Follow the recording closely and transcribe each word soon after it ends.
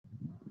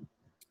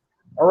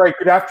All right,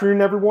 good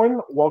afternoon, everyone.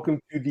 Welcome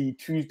to the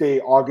Tuesday,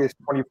 August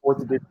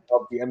 24th edition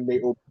of the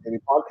MMAOB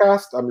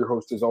podcast. I'm your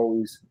host, as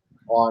always,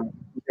 on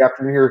Tuesday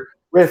afternoon here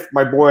with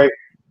my boy,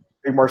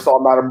 Big Marcel,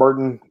 Madam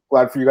Martin.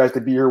 Glad for you guys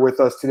to be here with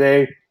us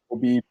today. We'll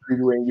be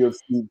previewing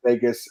UFC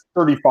Vegas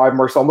 35.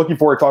 Marcel, I'm looking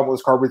forward to talking about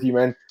this card with you,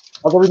 man.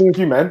 How's everything with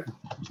you, man?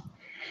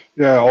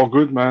 Yeah, all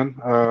good, man.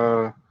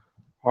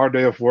 Hard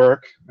day of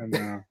work,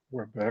 and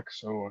we're back.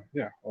 So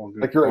yeah, all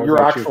good. Like your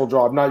actual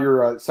job, not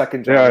your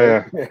second job.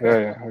 Yeah,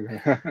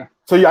 right? yeah.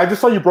 So yeah, I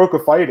just saw you broke a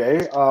fight,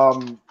 eh?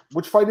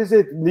 Which fight is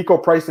it? Nico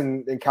Price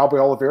and Cowboy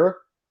Oliveira?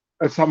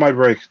 It's not my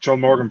break. John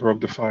Morgan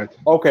broke the fight.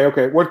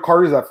 Okay. What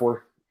card is that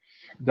for?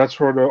 That's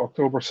for the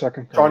October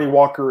 2nd. Johnny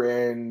Walker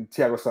and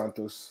Thiago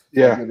Santos.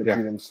 Yeah.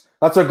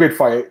 That's a good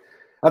fight.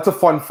 That's a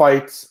fun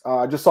fight.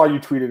 I just saw you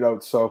tweet it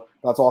out, so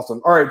that's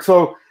awesome. All right,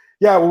 so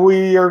yeah,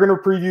 we are going to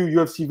preview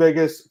UFC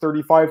Vegas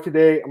 35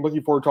 today. I'm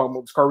looking forward to talking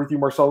about this card with you,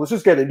 Marcel. Let's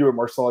just get into it,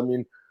 Marcel. I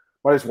mean,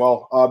 might as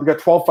well. We got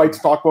 12 fights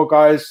to talk about,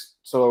 guys.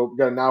 So we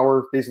got an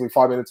hour, basically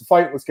 5 minutes of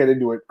fight. Let's get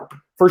into it.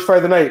 First fight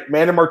of the night,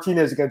 Manny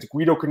Martinez against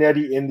Guido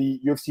Canetti in the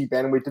UFC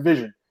bantamweight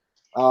division.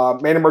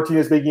 Manny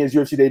Martinez making his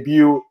UFC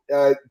debut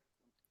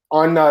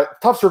on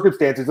tough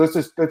circumstances. Let's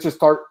just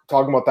start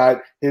talking about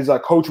that. His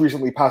coach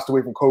recently passed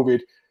away from COVID.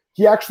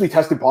 He actually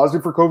tested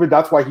positive for COVID.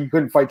 That's why he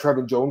couldn't fight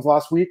Trevin Jones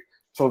last week.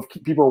 So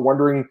if people are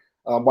wondering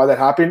why that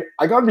happened,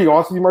 I got to be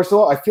honest with you,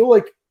 Marcel. I feel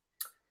like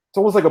it's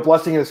almost like a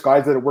blessing in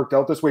disguise that it worked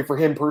out this way for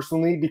him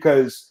personally,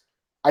 because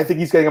I think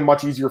he's getting a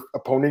much easier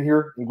opponent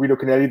here in Guido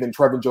Canetti than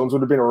Trevin Jones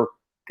would have been, or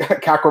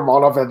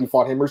Kakramanov had he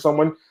fought him or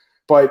someone.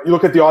 But you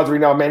look at the odds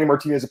right now, Manny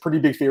Martinez is a pretty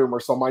big favorite,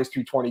 Marcel, minus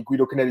 320,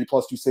 Guido Canetti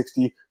plus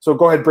 260. So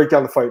go ahead and break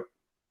down the fight.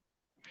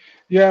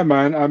 Yeah,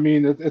 man. I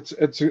mean, it's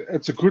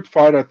a good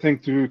fight, I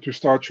think, to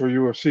start your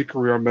UFC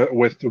career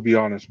with. To be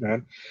honest,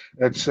 man,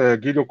 it's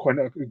Guido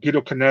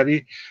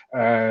Canetti.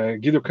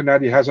 Guido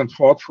Canetti hasn't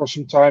fought for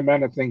some time,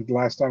 man. I think the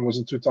last time was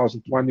in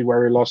 2020,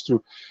 where he lost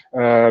to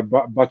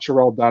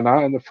Bacharel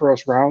Dana in the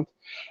first round.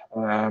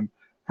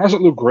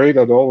 Hasn't looked great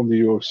at all in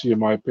the UFC, in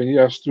my opinion. He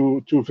has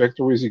two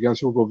victories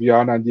against Hugo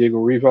Viana and Diego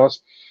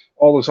Rivas.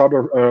 All his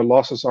other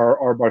losses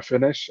are by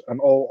finish,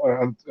 and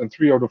and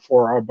 3 out of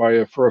 4 are by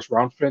a first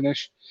round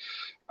finish.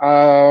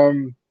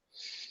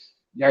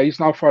 He's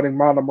now fighting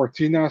Mana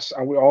Martinez,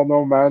 and we all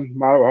know, man,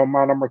 how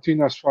Mana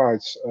Martinez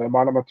fights.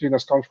 Mana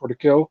Martinez comes for the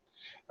kill.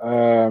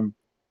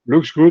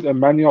 Looks good in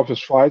many of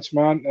his fights,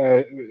 man.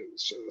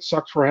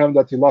 Sucks for him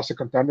that he lost the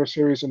Contender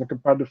Series in a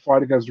competitive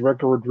fight against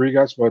Rico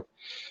Rodriguez, but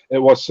it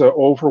was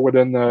over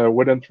within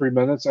 3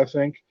 minutes, I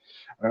think.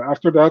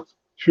 After that,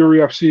 Fury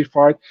FC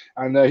fight,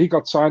 and he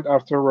got signed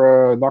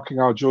after knocking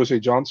out Jose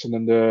Johnson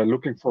in the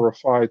Looking for a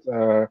Fight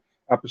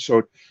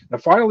episode.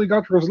 And finally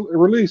got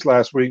released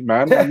last week,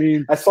 man. I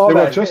mean, I saw they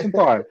that. were just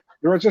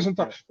in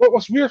time. What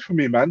was weird for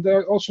me, man, they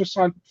also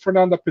signed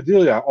Fernanda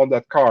Padilla on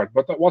that card,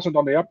 but that wasn't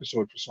on the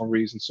episode for some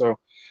reason. So,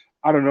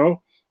 I don't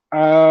know.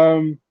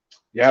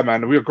 Yeah,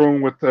 man, we're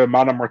going with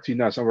Mana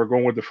Martinez, and we're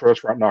going with the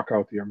first round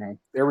knockout here, man.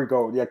 There we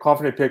go. Yeah,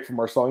 confident pick from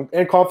Marcel,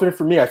 and confident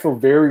for me. I feel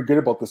very good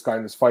about this guy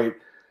in this fight.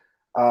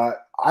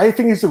 I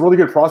think he's a really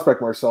good prospect,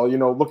 Marcel. You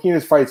know, looking at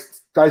his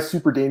fights, guy's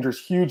super dangerous,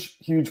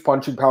 huge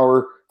punching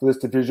power for this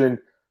division.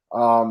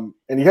 And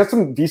he has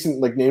some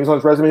decent names on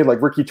his resume,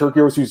 like Ricky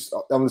Turcios, who's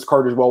on this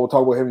card as well. We'll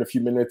talk about him in a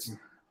few minutes.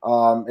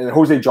 And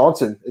Jose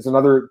Johnson is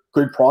another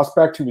good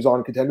prospect who was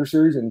on Contender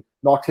Series and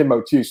knocked him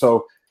out too.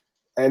 So,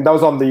 and that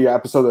was on the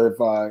episode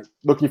of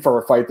Looking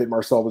for a Fight that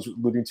Marcel was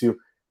alluding to.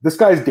 This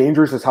guy's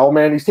dangerous as hell,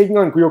 man. He's taking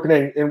on Guido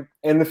Canetti.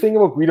 And the thing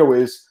about Guido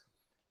is,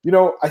 you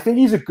know, I think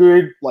he's a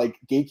good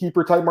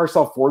gatekeeper type,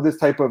 Marcel, for this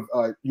type of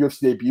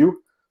UFC debut.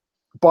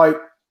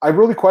 But I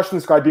really question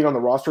this guy being on the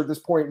roster at this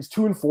point. He's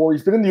 2-4.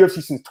 He's been in the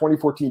UFC since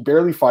 2014,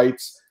 barely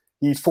fights.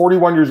 He's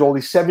 41 years old.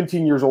 He's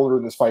 17 years older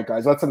in this fight,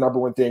 guys. That's the number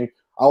one thing.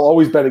 I'll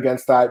always bet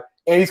against that.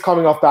 And he's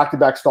coming off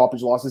back-to-back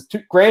stoppage losses.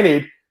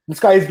 Granted, this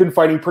guy has been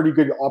fighting pretty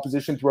good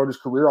opposition throughout his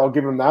career. I'll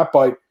give him that.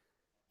 But,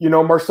 you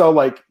know, Marcel,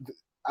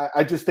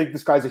 I just think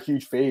this guy's a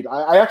huge fade.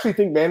 I actually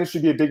think Manny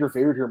should be a bigger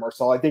favorite here,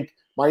 Marcel. I think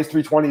minus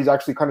 320 is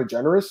actually kind of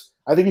generous.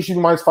 I think he should be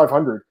minus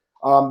 500.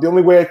 The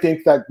only way I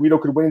think that Guido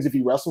could win is if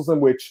he wrestles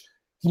him, which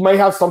he might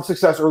have some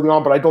success early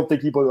on, but I don't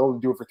think he'll be able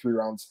to do it for 3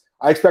 rounds.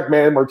 I expect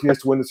Manny Martinez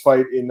to win this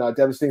fight in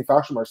devastating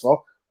fashion,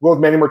 Marcel. We'll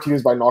have Manny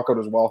Martinez by knockout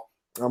as well.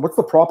 What's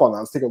the prop on that?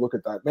 Let's take a look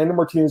at that. Manny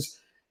Martinez,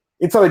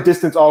 inside the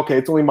distance, okay,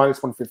 it's only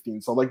minus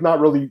 115. So, not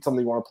really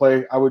something you want to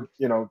play. I would,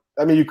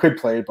 you could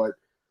play it, but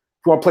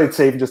if you want to play it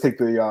safe and just take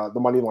the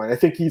money line, I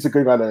think he's a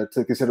good guy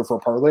to consider for a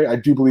parlay. I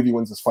do believe he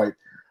wins this fight.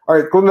 All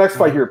right, go to the next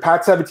fight here.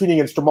 Pat Sabatini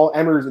against Jamal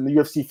Emmers in the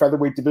UFC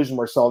featherweight division,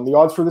 Marcel. And the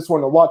odds for this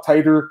one are a lot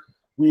tighter.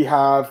 We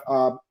have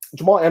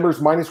Jamal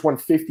Emmers minus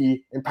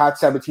 150 and Pat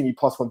Sabatini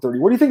plus 130.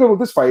 What do you think about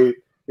this fight?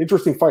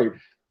 Interesting fight.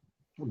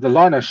 The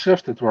line has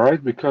shifted,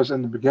 right? Because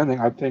in the beginning,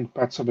 I think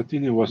Pat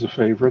Sabatini was the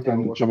favorite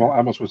and Jamal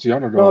Emmers was the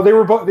underdog. No, they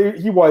were both.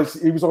 He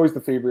was always the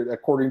favorite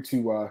according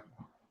to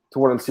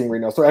what I'm seeing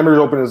right now. So Emmers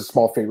opened as a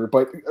small favorite,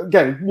 but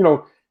again,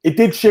 it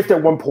did shift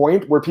at one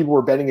point where people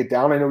were betting it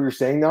down. I know what you're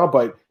saying now,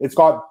 but it's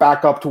got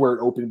back up to where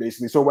it opened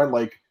basically. So it went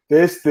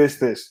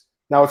this.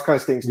 Now it's kind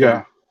of staying steady.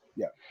 Yeah.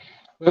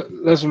 Yeah.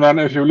 Listen, man,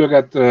 if you look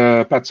at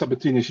Pat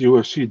Sabatini's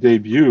UFC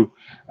debut,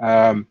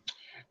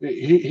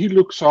 he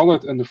looked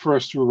solid in the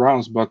first 2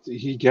 rounds, but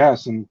he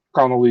gassed, and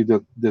Connolly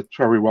did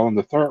very well in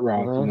the third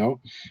round. You know,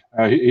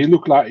 he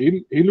looked like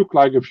he looked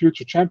like a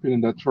future champion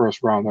in that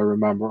first round. I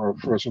remember, or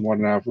first and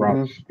 1.5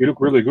 round. He looked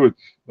really good,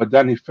 but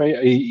then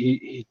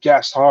he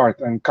gassed hard,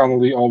 and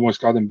Connolly almost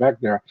got him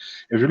back there.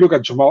 If you look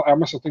at Jamal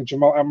Amos, I think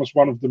Jamal Amos is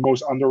one of the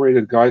most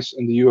underrated guys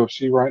in the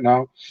UFC right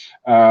now.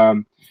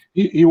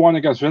 He won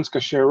against Vince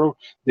Cachero.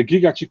 The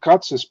Giga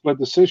Chikadze split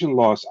decision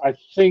loss. I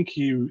think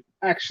he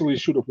actually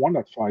should have won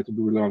that fight, to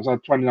be really honest.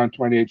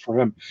 29-28 for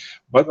him.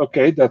 But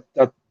okay, that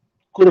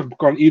could have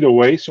gone either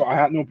way, so I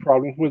had no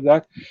problem with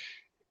that.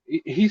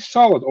 He's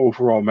solid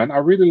overall, man. I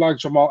really liked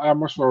Jamal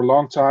Amos for a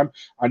long time.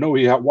 I know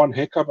he had one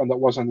hiccup, and that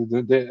was in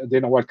the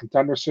Dana White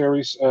Contender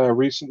Series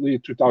recently,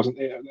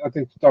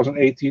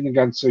 2018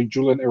 against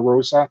Julian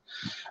Erosa.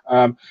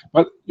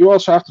 But you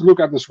also have to look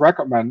at this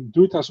record, man.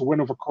 Dude has a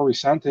win over Corey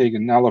Sandhagen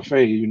in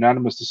LFA,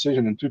 unanimous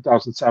decision in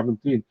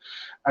 2017,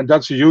 and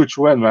that's a huge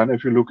win, man.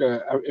 If you look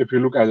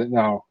at it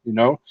now, you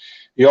know,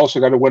 he also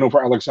got a win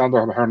over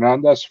Alexander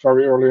Hernandez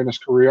very early in his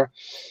career.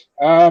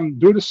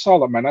 Dude is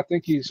solid, man. I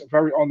think he's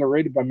very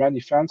underrated by many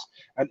fans.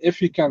 And if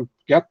he can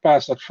get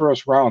past that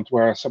first round,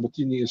 where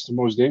Sabatini is the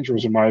most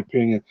dangerous, in my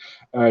opinion,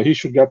 he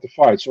should get the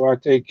fight. So I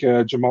take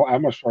Jamal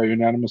Amos for a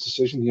unanimous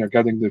decision here,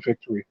 getting the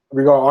victory.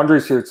 We got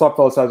Andre's here. What's up,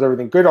 fellas? How's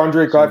everything? Good,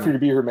 Andre. Glad for you to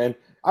be here, man.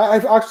 I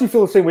actually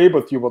feel the same way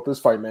about you about this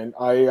fight, man.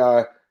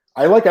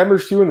 I like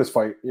Emmers too in this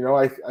fight. You know,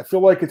 I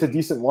feel like it's a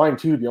decent line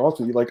too, to be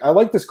honest with you. Like, I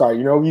like this guy.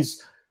 You know,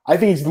 I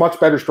think he's a much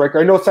better striker.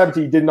 I know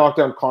Sabatini did knock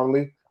down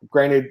Connolly.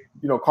 Granted,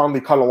 you know,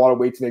 Connolly cut a lot of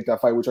weight to make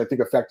that fight, which I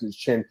think affected his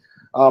chin.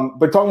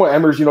 But talking about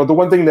Emmers, you know, the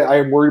one thing that I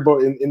am worried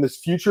about in this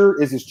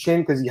future is his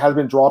chin, because he has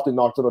been dropped and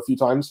knocked out a few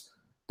times.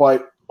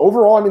 But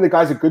overall, I mean, the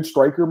guy's a good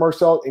striker,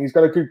 Marcel, and he's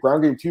got a good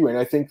ground game too. And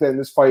I think that in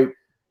this fight,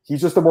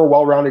 he's just a more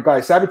well-rounded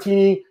guy.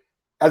 Sabatini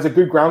has a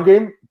good ground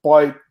game,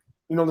 but,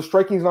 you know, the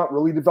striking's not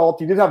really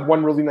developed. He did have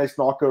one really nice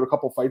knockout a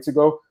couple fights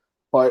ago.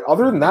 But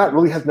other than that,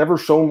 really has never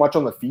shown much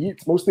on the feet.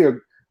 It's mostly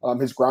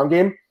his ground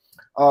game.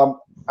 I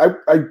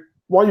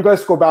want you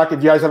guys to go back,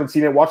 if you guys haven't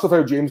seen it, watch the fight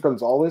with James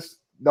Gonzalez.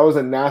 That was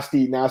a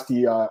nasty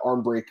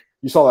arm break.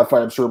 You saw that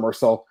fight, I'm sure,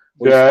 Marcel.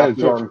 Yeah,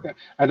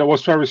 and it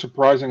was very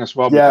surprising as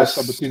well, because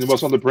Sabatini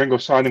was on the brink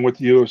of signing with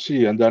the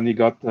UFC, and then he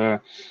got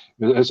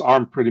his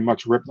arm pretty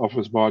much ripped off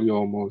his body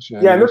almost. Yeah,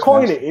 and they're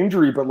calling it an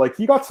injury, but like,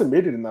 he got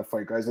submitted in that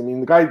fight, guys. I mean,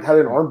 the guy had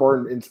an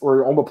armbar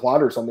or an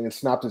omoplata or something and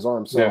snapped his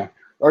arm. So. Yeah.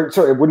 Or,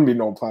 sorry, it wouldn't be an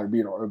omoplata,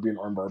 it would be an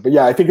armbar. But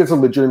yeah, I think it's a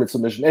legitimate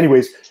submission.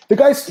 Anyways, the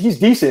guy's, he's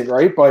decent,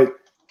 right? But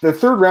the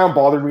third round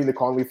bothered me in the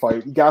Connolly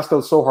fight. He gassed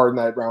out so hard in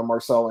that round,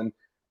 Marcel. And,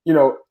 you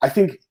know, I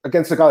think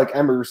against a guy like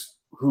Emmers,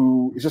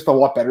 who is just a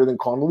lot better than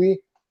Connolly,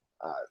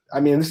 I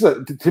mean,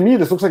 to me,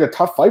 this looks like a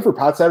tough fight for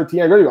Pat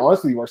Sabatini. I gotta be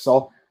honest with you,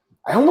 Marcel.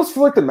 I almost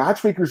feel like the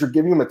matchmakers are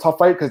giving him a tough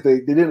fight because they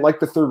didn't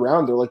like the third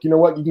round. They're like, you know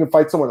what, you can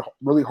fight someone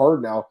really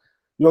hard now.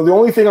 You know, the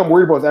only thing I'm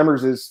worried about with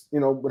Emmers is, you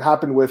know, what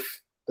happened with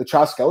the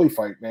Chas Skelly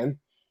fight, man,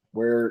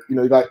 where, you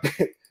know, you got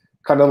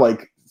kind of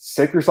like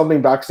sick or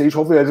something backstage.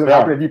 Hopefully that doesn't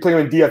happen. If you play him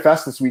in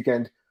DFS this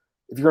weekend,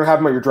 if you're going to have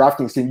him on your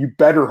DraftKings team, you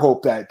better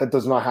hope that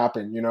does not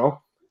happen, you know?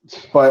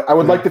 But I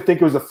would like to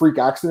think it was a freak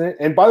accident.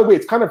 And by the way,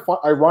 it's kind of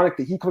ironic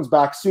that he comes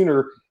back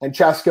sooner and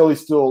Chas Skelly's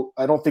still,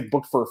 I don't think,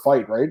 booked for a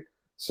fight, right?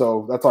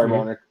 So that's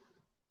ironic.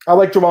 I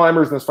like Jamal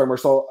Emmers in this fight,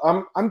 Marcel.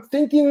 I'm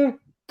thinking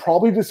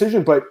probably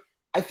decision, but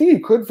I think he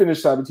could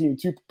finish Sabatini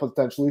too,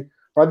 potentially.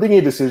 But I'm thinking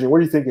a decision. What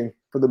are you thinking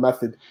for the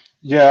method?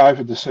 Yeah, I have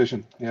a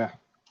decision. Yeah.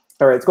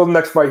 All right, let's go to the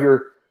next fight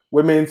here.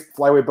 Women's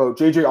flyweight bout.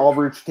 JJ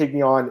Aldrich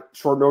taking on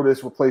short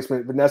notice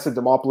replacement Vanessa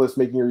Demopoulos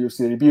making her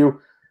UFC debut.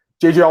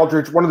 JJ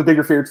Aldrich, one of the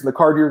bigger favorites in the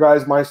card here,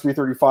 guys, minus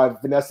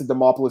 335. Vanessa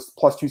Demopoulos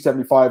plus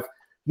 275.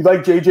 You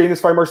like JJ in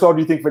this fight, Marcel? Or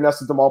do you think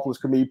Vanessa Demopoulos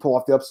could maybe pull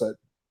off the upset?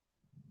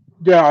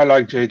 Yeah, I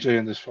like JJ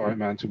in this fight,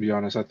 man, to be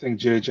honest. I think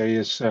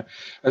JJ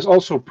is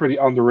also pretty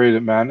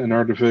underrated, man, in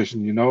her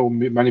division. You know,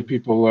 many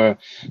people,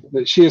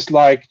 she is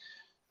like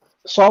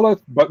solid,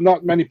 but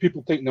not many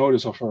people take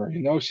notice of her. You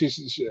know,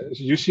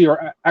 you see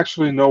her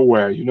actually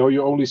nowhere. You know,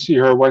 you only see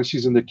her when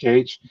she's in the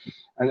cage,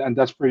 and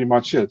that's pretty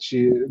much it.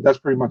 That's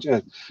pretty much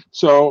it.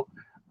 So,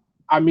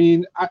 I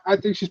mean, I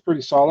think she's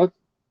pretty solid.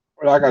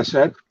 Like I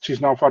said, she's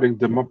now fighting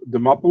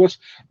Demopoulos.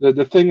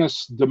 The thing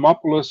is,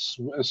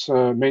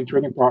 Demopoulos' main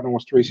training partner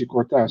was Tracy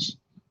Cortez.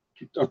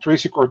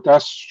 Tracy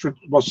Cortez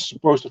was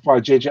supposed to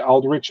fight JJ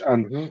Aldrich,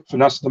 and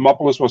Vanessa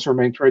Demopoulos was her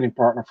main training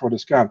partner for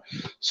this camp.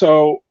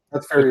 So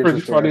that's very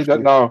pretty funny actually.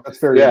 that now. That's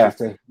very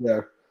interesting.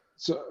 Yeah.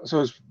 So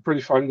it's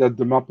pretty funny that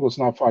Demopoulos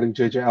now fighting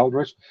JJ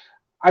Aldrich.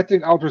 I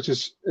think Aldrich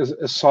is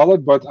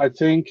solid, but I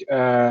think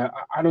I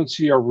don't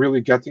see her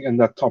really getting in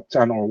that top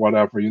 10 or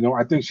whatever. You know,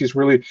 I think she's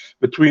really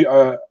between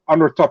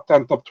under top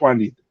 10, top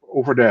 20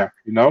 over there.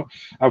 You know,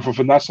 and for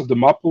Vanessa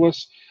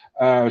Demopoulos,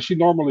 she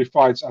normally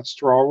fights at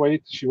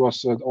strawweight. She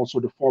was also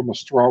the former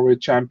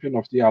strawweight champion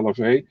of the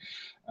LFA.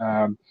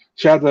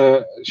 She had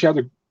a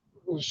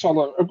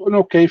an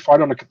okay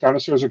fight on the contender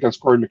series against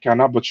Corey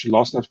McKenna, but she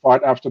lost that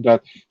fight. After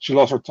that, she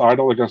lost her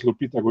title against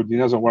Lupita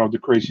Godinez in one of the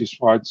craziest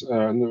fights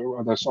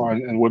that I saw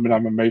in women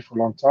MMA for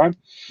a long time.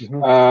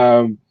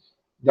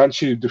 Then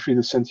she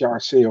defeated Cynthia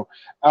Arceo.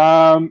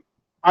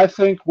 I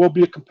think will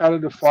be a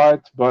competitive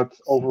fight, but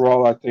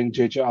overall, I think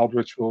JJ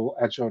Aldrich will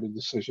edge out the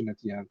decision at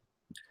the end.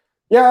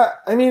 Yeah,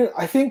 I mean,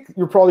 I think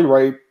you're probably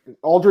right.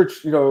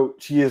 Aldrich,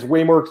 she has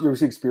way more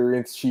UFC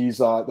experience. She's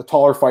the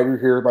taller fighter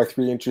here by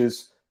 3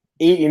 inches,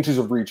 8 inches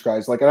of reach,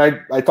 guys. Like, and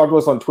I talked about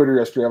this on Twitter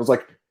yesterday. I was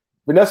like,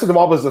 Vanessa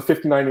Demopoulos is a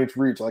 59-inch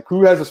reach. Like,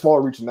 who has a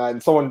smaller reach than that?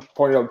 And someone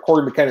pointed out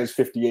Corey McKenna is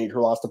 58,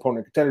 her last opponent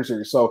in Contender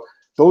Series. So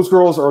those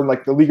girls are in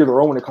like the league of their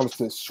own when it comes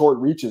to short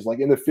reaches, like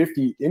in the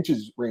 50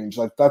 inches range.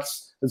 Like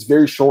that's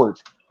very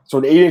short. So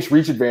an 8-inch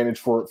reach advantage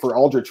for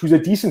Aldrich, who's a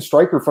decent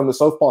striker from the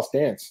southpaw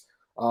stance.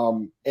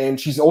 And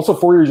she's also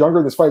 4 years younger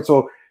in this fight.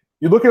 So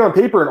you're looking on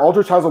paper, and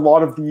Aldrich has a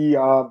lot of the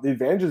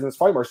advantages in this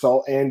fight,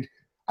 Marcel. And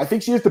I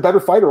think she is the better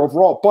fighter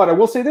overall. But I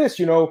will say this,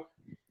 I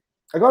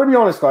got to be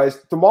honest, guys.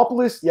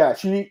 Demopoulos, yeah,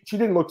 she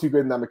didn't look too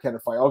good in that McKenna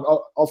fight.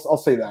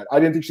 I'll say that. I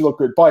didn't think she looked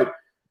good. But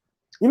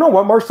you know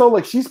what, Marcel?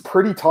 Like, she's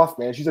pretty tough,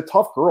 man. She's a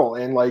tough girl.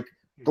 And, like,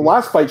 the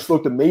last fight, she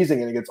looked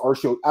amazing and against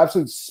Arceo.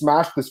 Absolutely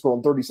smashed this girl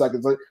in 30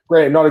 seconds. Like,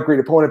 granted, not a great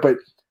opponent, but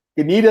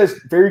Ganita's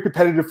very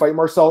competitive fight,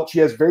 Marcel. She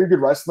has very good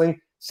wrestling.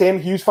 Sam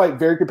Hughes fight,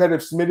 very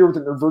competitive. Submitted with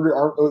an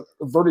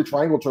inverted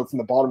triangle choke from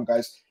the bottom,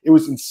 guys. It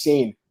was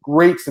insane.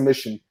 Great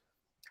submission.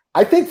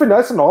 I think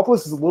Vanessa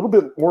Demopoulos is a little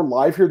bit more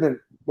live here than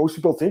most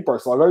people think,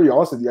 Marcel. I got to be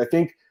honest with you. I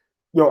think,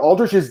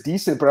 Aldrich is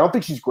decent, but I don't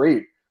think she's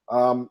great.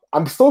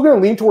 I'm still going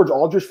to lean towards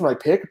Aldrich for my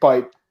pick,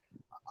 but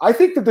I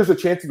think that there's a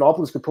chance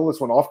Demopoulos could pull this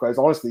one off, guys,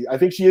 honestly. I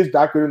think she is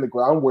that good in the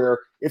ground where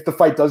if the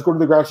fight does go to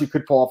the ground, she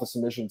could pull off a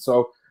submission.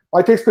 So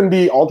my pick's going to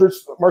be Aldrich,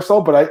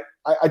 Marcel, but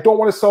I don't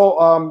want to sell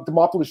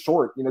Demopoulos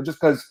short, just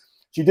because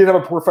she did have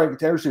a poor fight in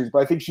Contender Series, but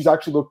I think she's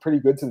actually looked pretty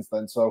good since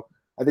then. So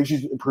I think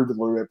she's improved a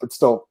little bit, but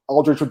still,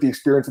 Aldrich with the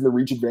experience and the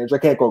reach advantage, I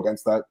can't go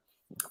against that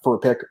for a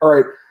pick. All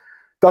right,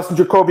 Dustin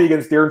Jacoby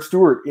against Darren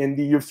Stewart in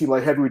the UFC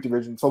light heavyweight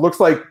division. So it looks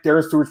like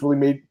Darren Stewart's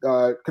really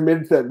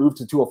committed to that move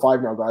to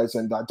 205 now, guys.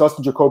 And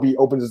Dustin Jacoby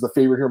opens as the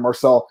favorite here,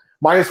 Marcel.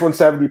 Minus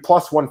 170,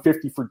 plus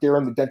 150 for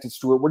Darren the Dentist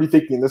Stewart. What are you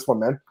thinking in this one,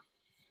 man?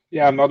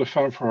 Yeah, I'm not a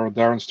fan for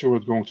Darren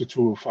Stewart going to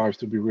 205,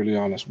 to be really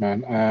honest,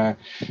 man.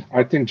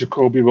 I think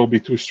Jacoby will be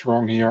too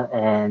strong here.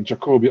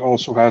 Jacoby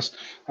also has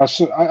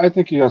I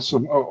think he has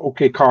some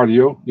okay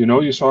cardio.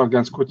 You saw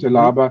against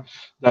Kutelaba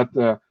that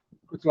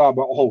Kutelaba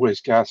always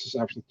gasses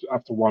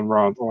after one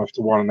round or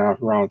after 1.5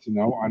 rounds,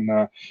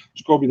 and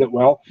Jacoby did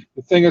well.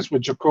 The thing is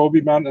with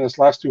Jacoby, man, in his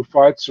last 2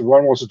 fights,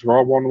 one was a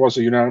draw, one was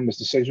a unanimous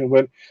decision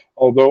win,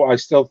 although I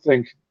still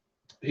think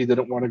he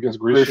didn't want against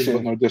Grisham,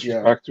 but no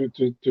disrespect to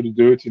the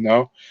dude,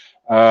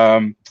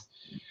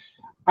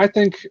 I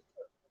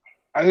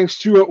think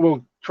Stewart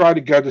will try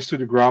to get this to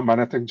the ground, man.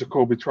 I think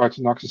Jacoby tried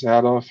to knock his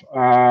head off.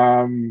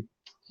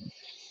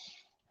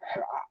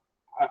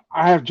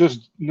 I have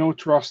just no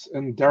trust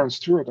in Darren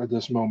Stewart at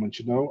this moment,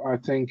 I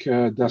think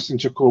Dustin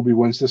Jacoby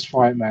wins this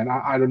fight, man.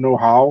 I don't know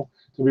how,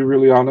 to be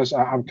really honest.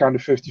 I'm kind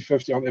of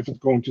 50-50 on if it's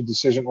going to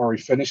decision or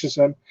he finishes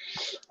him.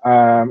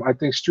 I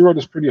think Stewart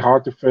is pretty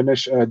hard to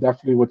finish,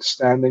 definitely with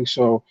standing.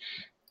 So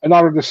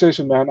another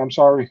decision, man. I'm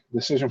sorry.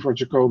 Decision for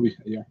Jacoby.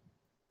 Yeah.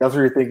 That's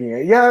what you're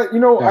thinking. Yeah,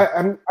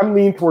 I'm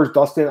leaning towards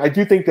Dustin. I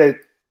do think that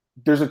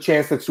there's a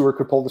chance that Stewart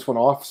could pull this one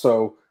off.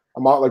 So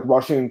I'm not like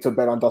rushing to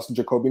bet on Dustin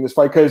Jacoby in this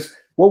fight because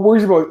what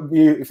worries about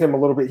him a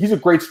little bit, he's a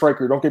great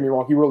striker. Don't get me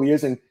wrong. He really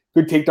is. And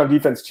good takedown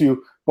defense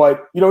too.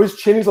 But, his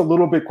chin is a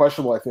little bit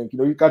questionable, I think.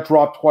 He got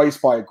dropped twice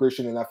by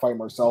Grisham in that fight,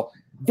 Marcel.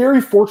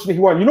 Very fortunate he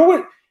won. You know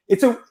what?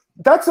 It's a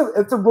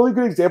really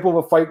good example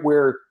of a fight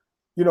where,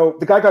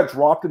 the guy got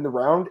dropped in the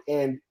round,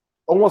 and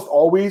almost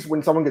always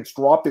when someone gets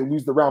dropped, they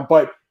lose the round.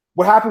 But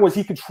what happened was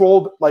he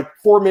controlled like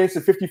 4 minutes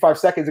and 55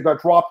 seconds and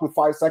got dropped with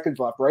 5 seconds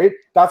left, right?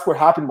 That's what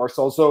happened,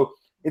 Marcel. So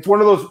it's one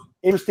of those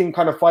interesting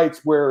kind of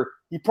fights where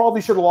he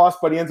probably should have lost,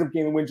 but he ends up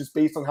getting the win just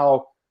based on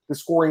how the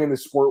scoring in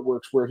this sport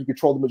works, where he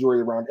controlled the majority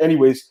of the round.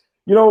 Anyways,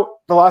 the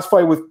last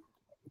fight with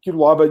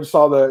Kutelaba, you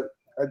saw at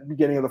the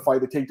beginning of the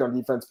fight, the takedown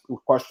defense was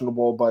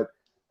questionable, but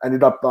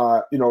ended up,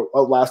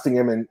 outlasting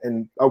him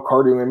and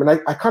out-cardioing him. And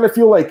I kind of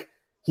feel like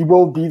he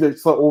will be the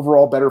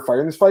overall better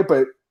fighter in this fight.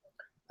 But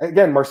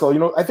again,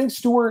 Marcel, I think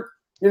Stewart,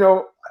 I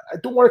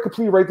don't want to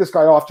completely write this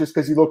guy off just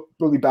because he looked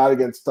really bad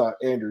against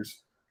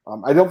Anders.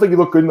 I don't think he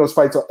looked good in those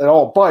fights at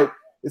all, but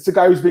it's a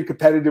guy who's been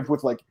competitive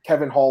with like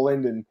Kevin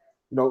Holland and,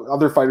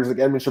 other fighters like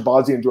Edmund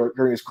Shabazian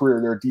during his career,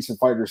 and they're decent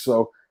fighters.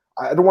 So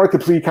I don't want to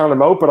completely count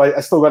him out, but I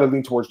still got to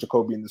lean towards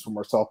Jacoby in this one,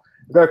 Marcel.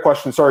 I got a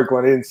question. Sorry,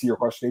 Glenn, I didn't see your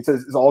question. He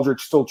says, is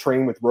Aldrich still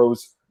training with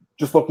Rose?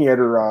 Just looking at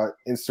her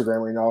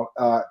Instagram right now,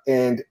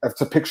 and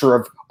it's a picture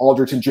of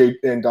Aldrich and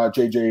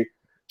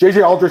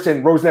JJ Aldrich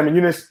and Rose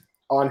Namajunas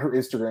on her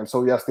Instagram.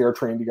 So yes, they are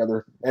training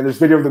together, and there's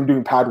video of them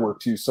doing pad work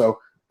too. So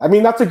I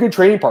mean, that's a good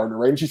training partner,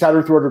 right? And she's had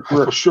her throughout her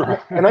career. For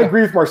sure. And I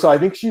agree with Marcel. I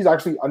think she's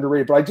actually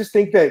underrated, but I just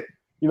think that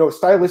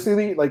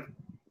stylistically, like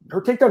her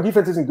takedown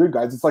defense isn't good,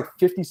 guys. It's like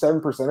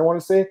 57%. I want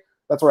to say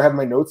that's what I have in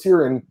my notes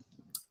here, and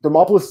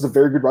Demopoulos is a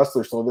very good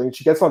wrestler, so when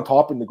she gets on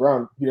top in the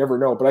ground, you never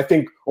know. But I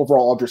think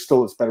overall, Aldrich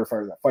still is better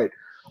fighter in that fight.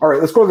 All right,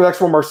 let's go to the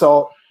next one,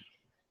 Marcel.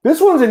 This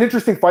one's an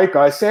interesting fight,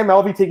 guys. Sam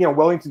Alvey taking on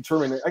Wellington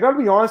Turman. I got to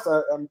be honest,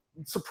 I'm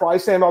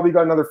surprised Sam Alvey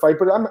got another fight,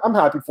 but I'm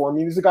happy for him. I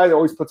mean, he's a guy that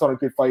always puts on a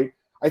good fight.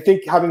 I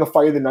think having a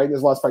fight of the night in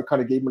his last fight kind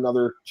of gave him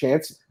another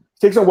chance.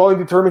 He takes on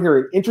Wellington Turman here.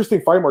 An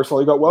interesting fight, Marcel.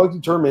 You got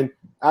Wellington Turman,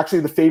 actually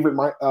the favorite,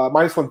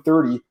 minus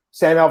 130.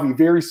 Sam Alvey,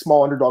 very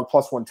small underdog,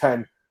 plus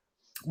 110.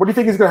 What do you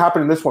think is going to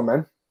happen in this one,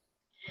 man?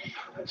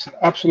 It's an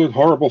absolute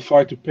horrible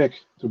fight to pick,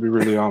 to be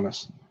really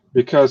honest,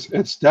 because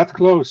it's that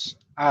close.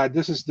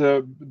 This is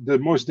the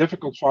most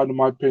difficult fight, in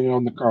my opinion,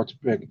 on the card to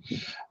pick.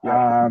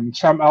 Yeah.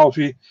 Sam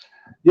Alvey,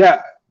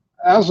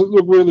 hasn't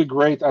looked really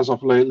great as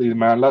of lately,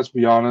 man. Let's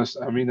be honest.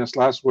 I mean, his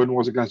last win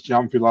was against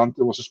Jan Villant.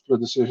 It was a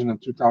split decision in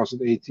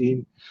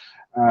 2018.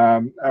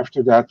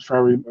 After that,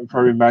 very,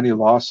 very many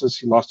losses.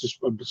 He lost a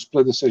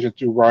split decision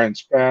to Ryan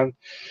Spann.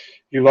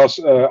 He lost,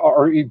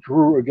 or he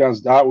drew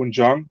against Dawoon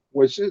Jung,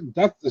 which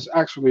that is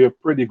actually a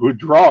pretty good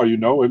draw, you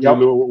know, if you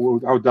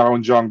look how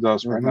Dawoon Jung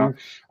does right now.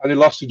 And he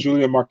lost to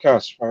Julian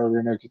Marquez by a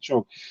rear naked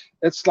choke.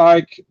 It's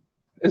like,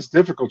 it's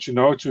difficult, you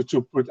know,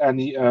 to put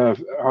any,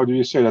 how do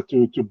you say that,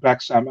 to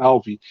back Sam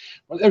Alvey.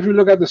 But if you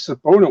look at this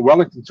opponent,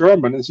 Wellington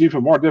Turman, it's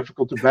even more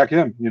difficult to back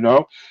him, you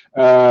know.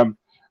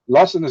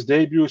 Lost in his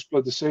debut,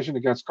 split decision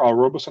against Carl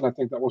Roberson. I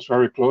think that was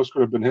very close.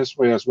 Could have been his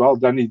way as well.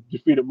 Then he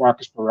defeated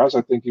Marcus Perez.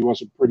 I think he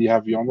was a pretty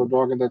heavy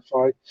underdog in that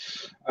fight.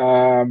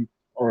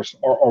 Or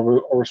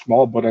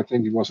small, but I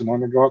think he was an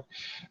underdog.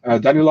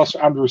 Then he lost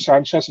to Andrew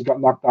Sanchez. He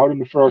got knocked out in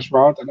the first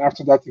round. And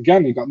after that,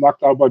 again, he got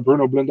knocked out by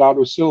Bruno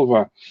Blindado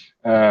Silva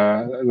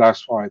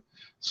last fight.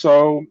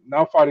 So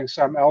now fighting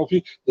Sam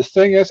Alvey. The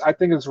thing is, I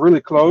think it's really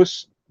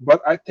close. But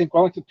I think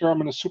Wellington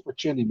Turman is super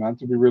chinny, man,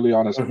 to be really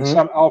honest.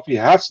 Sam Alvey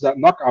has that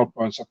knockout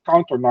punch, that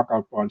counter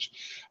knockout punch.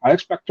 I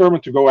expect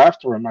Turman to go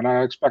after him, and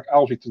I expect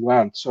Alvey to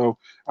land. So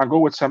I'll go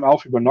with Sam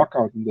Alvey by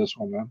knockout in this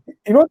one, man.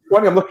 You know what's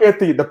funny? I'm looking at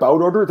the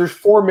bout order. There's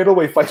 4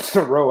 middleweight fights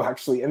in a row,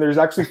 actually, and there's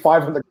actually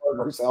 5 on the card,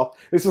 Marcel.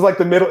 This is like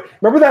the middle.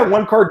 Remember that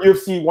one card,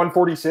 UFC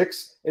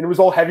 146, and it was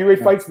all heavyweight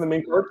fights in the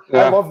main card?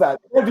 Yeah. I love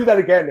that. They're going to do that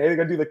again. They're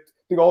going to do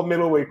the all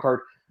middleweight card.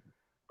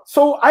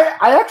 So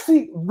I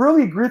actually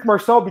really agree with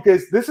Marcel,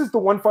 because this is the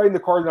one fight in the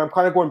card that I'm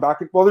kind of going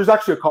back. Well, there's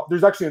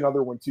actually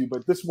another one too,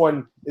 but this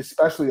one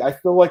especially, I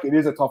feel like it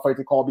is a tough fight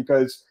to call,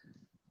 because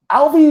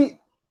Alvey,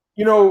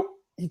 you know,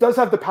 he does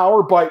have the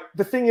power, but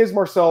the thing is,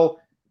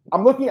 Marcel, I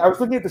was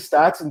looking at the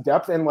stats in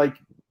depth, and like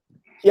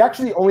he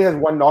actually only has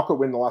 1 knockout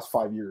win in the last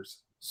 5 years.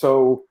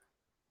 So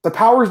the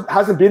power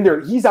hasn't been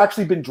there. He's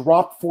actually been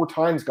dropped 4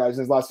 times, guys,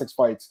 in his last 6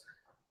 fights.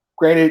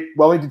 Granted,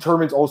 Wellington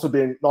Turman's also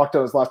been knocked out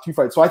in his last 2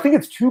 fights. So I think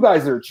it's 2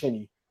 guys that are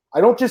chinny. I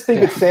don't just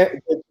think it's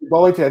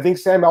Wellington. I think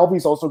Sam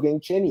Alvey's also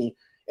getting chinny.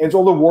 And it's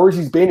all the wars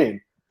he's been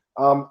in.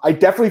 I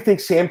definitely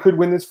think Sam could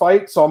win this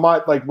fight. So I'm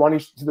not like running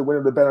to the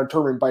winner to bet on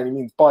Turman by any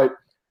means. But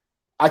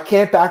I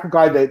can't back a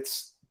guy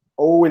that's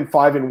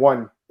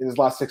 0-5-1 in his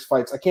last 6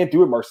 fights. I can't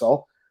do it,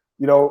 Marcel.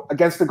 You know,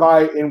 against a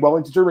guy in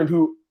Wellington Turman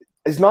who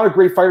is not a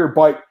great fighter,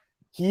 but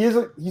he's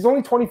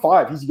only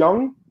 25. He's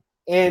young,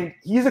 and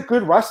he's a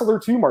good wrestler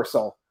too,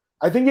 Marcel.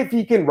 I think if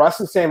he can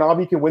wrestle Sam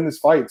Alvey, he can win this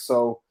fight.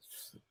 So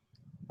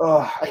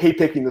I hate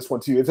picking this one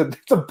too. It's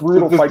a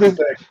brutal fight to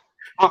pick.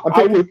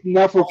 I would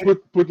never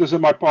put this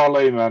in my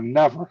parlay, man.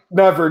 Never.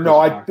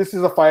 No, this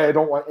is a fight I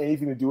don't want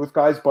anything to do with,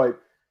 guys. But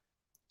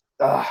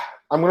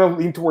I'm going to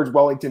lean towards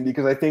Wellington,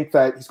 because I think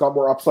that he's got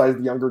more upside as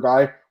the younger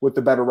guy with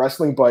the better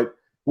wrestling. But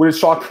would it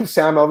shock if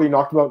Sam Alvey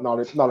knocked him out? Not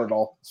at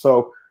all.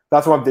 So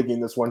that's what I'm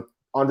thinking this one.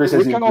 Andre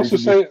says we can also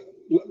say,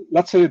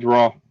 let's say a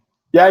draw.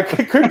 Yeah,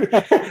 it could be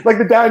like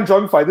the Dan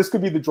Jung fight. This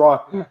could be the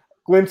draw.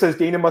 Glim says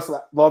Dana must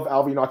love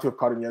Alvey not to have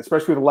cut him yet,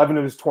 especially with 11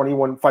 of his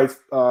 21 fights,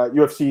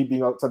 UFC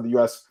being outside the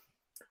US,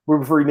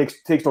 before he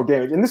takes no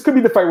damage. And this could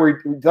be the fight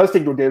where he does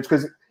take no damage,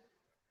 because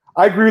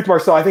I agree with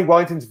Marcel. I think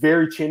Wellington's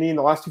very chinny in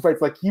the last 2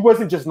 fights. Like, he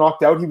wasn't just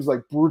knocked out; he was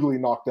like brutally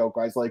knocked out,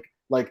 guys. Like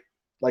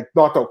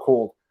knocked out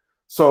cold.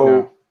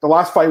 So the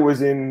last fight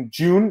was in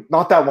June,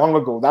 not that long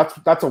ago.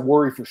 That's a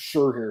worry for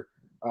sure here.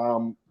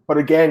 But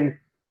again,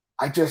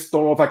 I just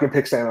don't know if I can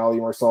pick Sam Alvey,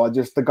 Marcel.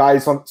 The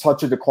guy's on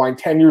such a decline.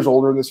 10 years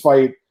older in this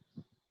fight.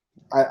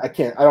 I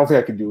can't. I don't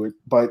think I can do it.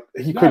 But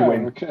he could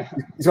win. Okay.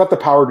 He's got the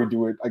power to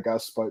do it, I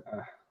guess. But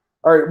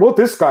all right. Well,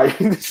 this guy.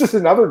 This is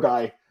another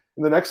guy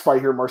in the next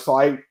fight here, Marcel.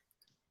 I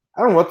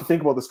don't know what to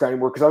think about this guy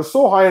anymore, because I was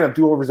so high on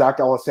Abdul Razak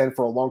Al-Hassan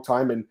for a long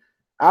time, and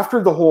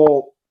after the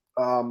whole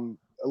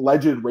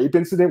alleged rape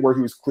incident where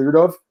he was cleared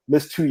of,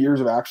 missed 2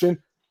 years of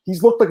action,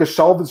 he's looked like a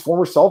shell of his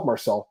former self,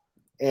 Marcel.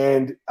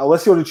 And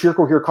Alessio Di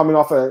Chirico here, coming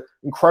off an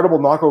incredible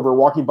knockout over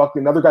Joaquin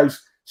Buckley, another guy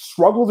who's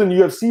struggled in the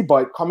UFC,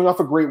 but coming off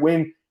a great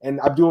win. And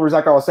Abdul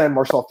Razak Al-Hassan,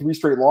 Marcel, 3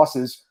 straight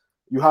losses.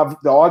 You have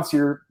the odds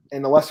here,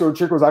 and Alessio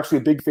Di Chirico is actually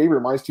a big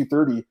favorite, minus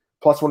 230,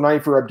 plus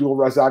 190 for Abdul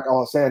Razak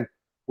Al-Hassan.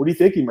 What are you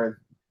thinking, man?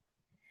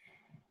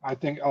 I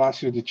think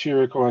Alessio Di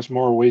Chirico has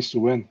more ways to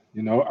win.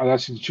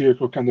 Alessio Di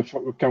Chirico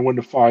can win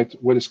the fight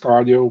with his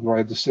cardio,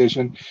 by a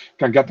decision,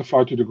 can get the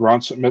fight to the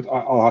ground, submit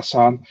Al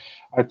Hassan.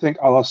 I think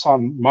Al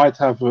Hassan might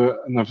have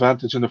an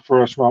advantage in the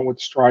first round with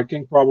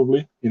striking,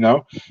 probably.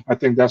 I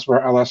think that's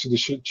where Alessio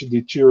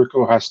Di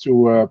Chirico has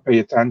to pay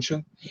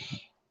attention.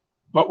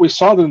 But we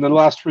saw that in the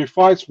last three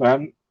fights,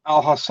 man.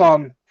 Al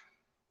Hassan,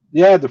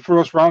 yeah, the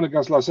first round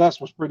against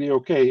Lazes was pretty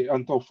okay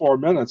until 4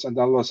 minutes, and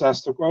then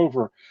Lazes took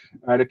over.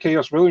 The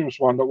Chaos Williams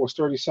one, that was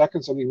 30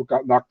 seconds, and he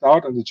got knocked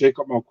out, and the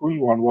Jacob Malkoun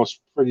one was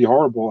pretty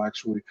horrible,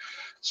 actually.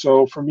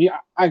 So for me,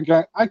 I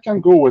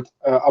can go with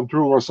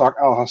Abdul Razak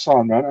Al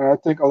Hassan, man. And I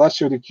think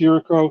Alessio Di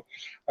Chirico,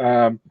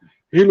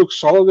 he looked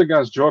solid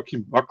against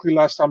Joaquin Buckley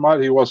last time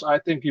out. I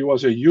think he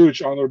was a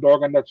huge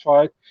underdog in that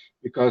fight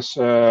because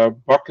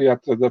Buckley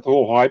had that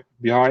whole hype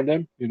behind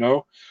him.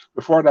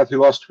 Before that, he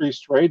lost 3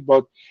 straight,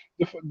 but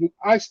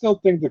I still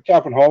think the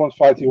Kevin Holland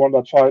fight, he won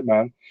that fight,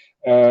 man.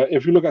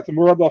 If you look at the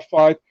Muradov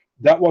fight,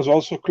 that was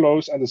also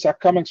close, and the Zach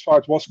Cummings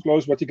fight was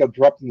close, but he got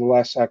dropped in the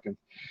last second.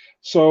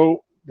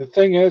 So the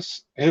thing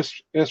is,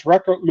 his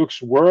record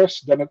looks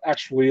worse than it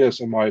actually is,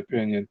 in my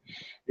opinion.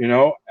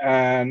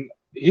 And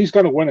he's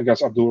going to win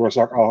against Abdul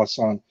Razak Al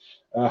Hassan.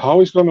 How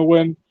he's going to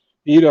win?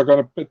 Either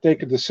going to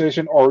take a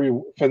decision or he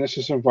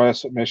finishes him via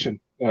submission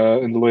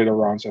in the later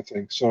rounds, I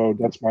think. So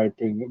that's my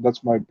opinion.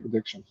 That's my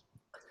prediction.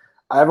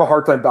 I have a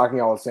hard time backing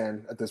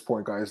Alisson at this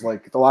point, guys.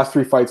 Like, the last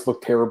 3 fights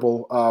look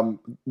terrible.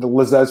 The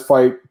Lazes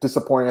fight,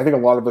 disappointing. I think a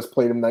lot of us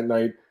played him that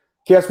night.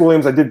 Chaos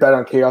Williams, I did bet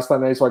on Chaos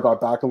that night, so I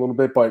got back a little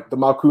bit. But the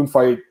Malkoun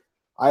fight,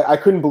 I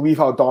couldn't believe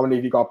how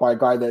dominated he got by a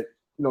guy that,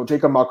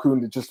 Jacob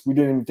Malkoun, that we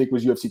didn't even think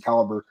was UFC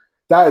caliber.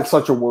 That is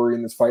such a worry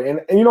in this fight. And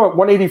at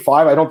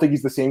 185, I don't think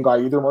he's the same guy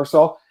either,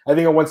 Marcel. I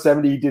think at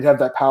 170, he did have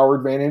that power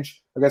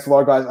advantage against a lot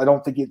of guys. I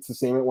don't think it's the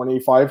same at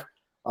 185.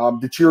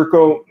 Di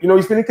Chirico,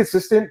 he's been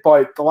inconsistent,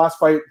 but the last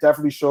fight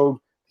definitely showed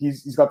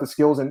he's got the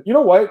skills. And you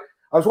know what?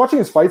 I was watching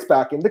his fights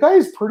back, and the guy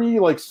is pretty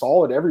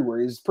solid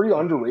everywhere. He's pretty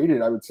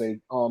underrated, I would say.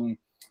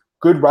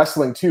 Good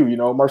wrestling too.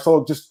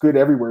 Marcel just good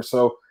everywhere.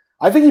 So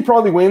I think he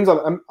probably wins.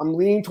 I'm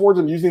leaning towards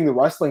him using the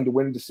wrestling to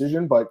win a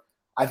decision, but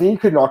I think he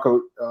could knock out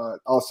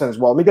Alisson as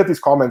well. Let me get these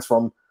comments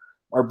from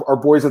our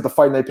boys at the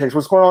Fight Night Picks.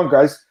 What's going on,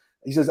 guys?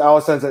 He says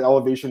Alisson's at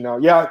elevation now.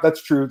 Yeah,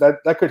 that's true.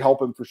 That could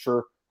help him for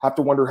sure. Have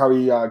to wonder how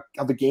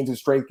the gains in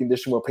strength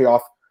condition will pay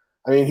off.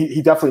 I mean,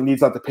 he definitely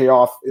needs that to pay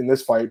off in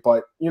this fight.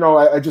 But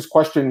I just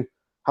question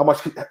how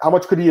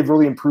much could he have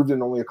really improved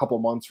in only a couple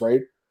of months,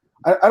 right?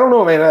 I don't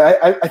know, man.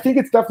 I think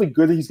it's definitely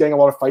good that he's getting a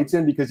lot of fights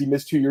in because he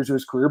missed 2 years of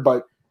his career.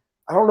 But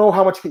I don't know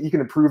how much he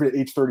can improve at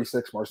age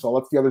 36, Marcel.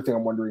 That's the other thing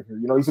I'm wondering here.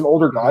 He's an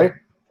older guy,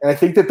 and I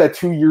think that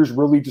 2 years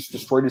really just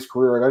destroyed his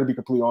career. I got to be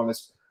completely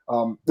honest.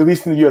 At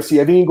least in the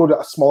UFC, I think he can go to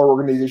a smaller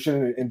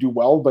organization and do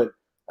well, but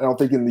I don't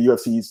think in the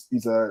UFC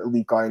he's an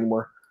elite guy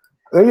anymore.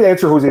 Let me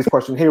answer Jose's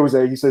question. Hey,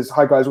 Jose. He says,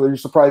 hi, guys. Were you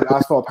surprised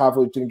Aspinall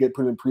Pavlovich didn't get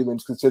put in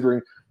prelims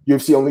considering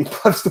UFC only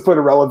plans to put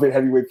irrelevant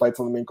heavyweight fights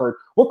on the main card?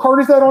 What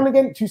card is that on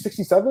again?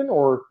 267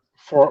 or?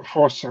 For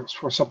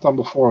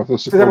September 4th.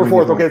 September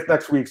 4th. Okay, it's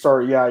next week.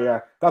 Sorry. Yeah.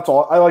 That's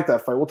all. I like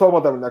that fight. We'll talk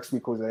about that next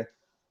week, Jose.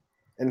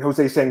 And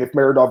Jose's saying if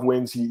Meredov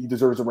wins, he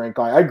deserves a ranked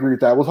guy. I agree with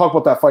that. We'll talk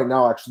about that fight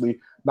now,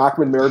 actually.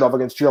 Makman Meredov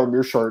against Gerald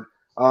Mearshart.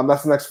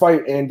 That's the next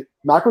fight. And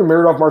Makman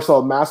Meredov,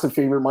 Marcel, massive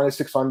favorite, minus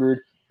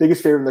 600,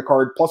 biggest favorite in the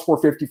card, plus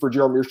 450 for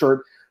Gerald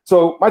Mearshart.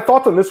 So my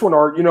thoughts on this one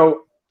are,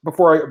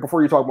 before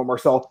you talk about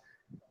Marcel,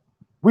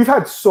 we've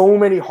had so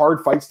many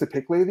hard fights to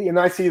pick lately, and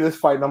I see this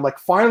fight, and I'm like,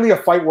 finally a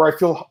fight where I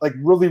feel like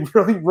really,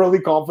 really, really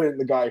confident in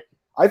the guy.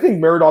 I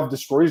think Meredov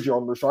destroys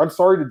Gerald Mearshart. I'm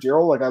sorry to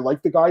Gerald. Like, I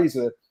like the guy. He's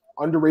a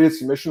underrated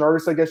submission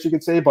artist, I guess you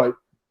could say. But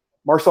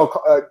Marcel,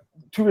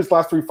 2 of his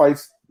last 3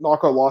 fights,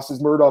 knockout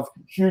losses. Meredov,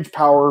 huge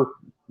power.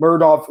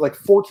 Meredov,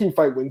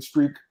 14-fight win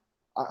streak.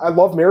 I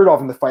love Meredov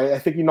in the fight. I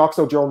think he knocks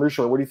out Gerald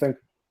Mearshart. What do you think?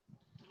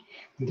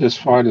 This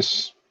fight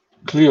is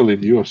clearly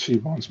the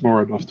UFC wants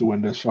Meredov to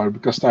win this fight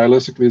because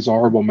stylistically it's a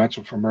horrible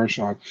matchup for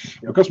Mearshart.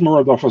 Yep. Because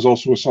Meredov has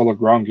also a solid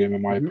ground game,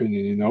 in my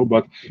opinion,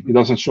 but he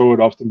doesn't show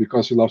it often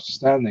because he loves the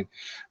standing.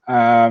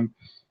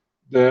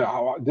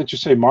 Did you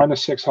say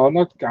minus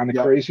 600? Kind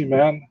of crazy,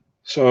 man.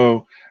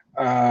 So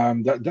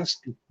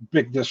that's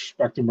big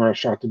disrespect to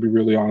Mearshart, to be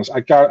really honest.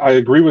 I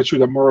agree with you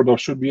that Meredov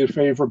should be a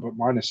favorite, but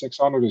minus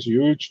 600 is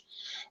huge.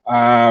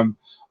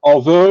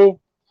 Although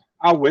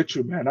I'm with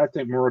you, man. I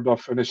think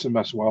Meredov finished him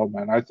as well,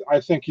 man. I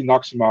think he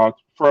knocks him out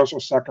first or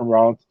second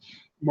round.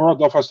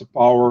 Meredov has the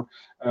power.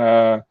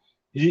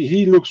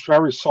 He looks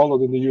very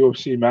solid in the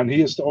UFC, man.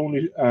 He is the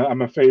only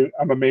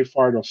MMA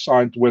fighter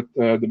signed with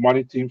the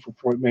money team for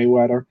Floyd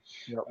Mayweather.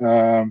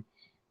 Yep.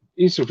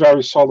 He's a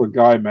very solid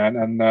guy, man.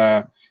 And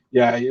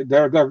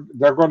they're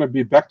going to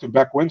be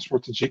back-to-back wins for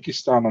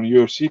Tajikistan on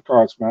UFC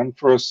cards, man.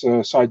 First,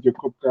 Said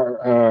Yakub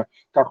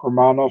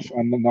Kakramanov,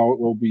 and now it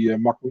will be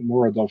Makmat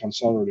Muradov on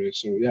Saturday.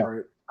 So, yeah.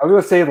 Right. I was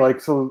going to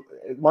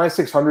say, minus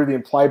 600, the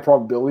implied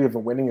probability of a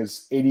winning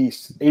is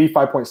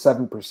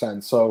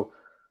 85.7%. So,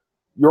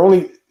 you're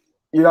only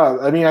Yeah,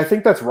 I mean, I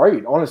think that's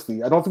right.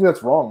 Honestly, I don't think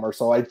that's wrong,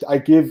 Marcel. I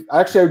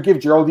would give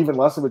Gerald even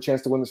less of a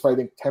chance to win this fight. I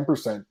think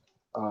 10%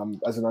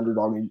 as an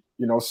underdog.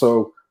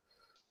 So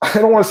I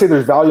don't want to say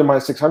there's value in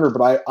minus 600,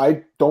 but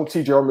I don't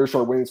see Gerald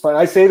Meerschaert winning this fight.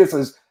 I say this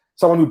as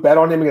someone who bet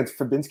on him against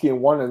Fabinski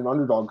and won an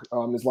underdog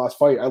his last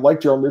fight. I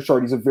like Gerald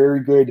Meerschaert. He's a very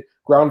good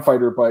ground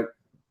fighter, but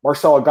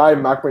Marcel, a guy,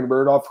 Makhmud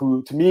Muradov,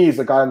 who to me is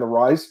a guy on the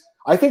rise.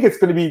 I think it's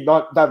going to be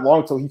not that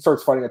long until he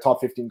starts fighting a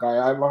top 15 guy.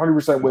 I'm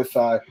 100% with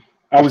After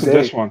Jose.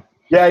 this one.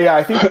 Yeah.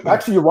 I think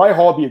actually Uriah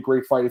Hall would be a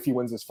great fight if he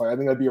wins this fight. I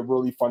think that'd be a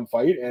really fun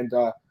fight. And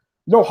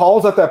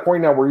Hall's at that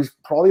point now where he's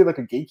probably like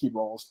a gatekeeper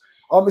almost.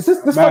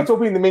 Is this fight's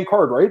opening the main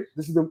card, right?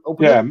 This is the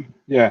opening.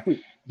 Yeah.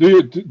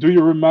 Do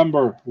you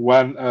remember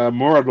when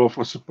Muradov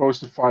was supposed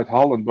to fight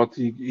Holland, but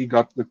he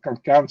got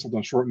canceled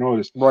on short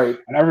notice? Right.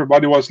 And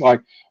everybody was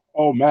like,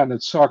 "Oh man,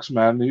 it sucks,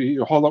 man.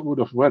 Holland would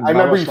have won." I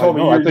remember you told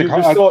me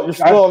you're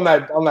still on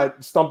that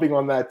stumping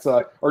on that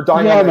or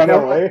dying on that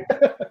hill, eh?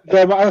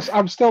 Yeah, but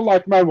I'm still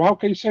like, man, how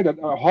can you say that?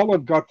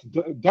 Holland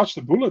dodged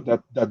the bullet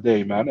that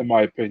day, man, in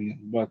my opinion.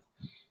 But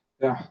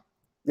yeah.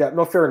 Yeah,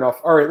 no, fair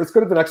enough. All right, let's go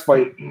to the next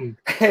fight.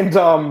 And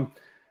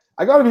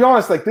I got to be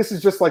honest, like this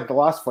is just like the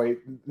last fight.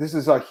 This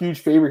is a huge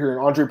favorite here in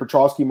Andre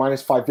Petroski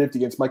minus 550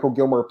 against Michael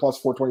Gilmore plus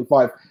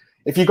 425.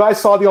 If you guys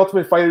saw the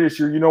Ultimate Fighter this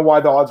year, you know why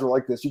the odds are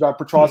like this. You got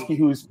Petroski,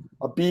 who's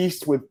a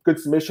beast with good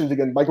submissions,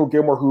 against Michael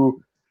Gilmore,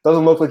 who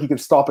doesn't look like he can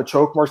stop a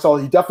choke. Marcel,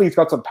 he definitely's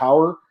got some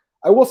power.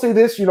 I will say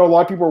this, a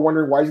lot of people are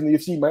wondering why he's in the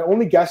UFC. My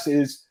only guess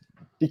is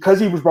because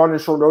he was brought in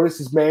short notice,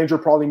 his manager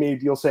probably made a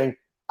deal saying,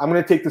 I'm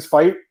going to take this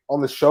fight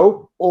on the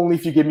show only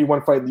if you give me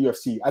one fight in the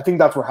UFC. I think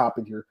that's what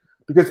happened here.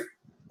 Because,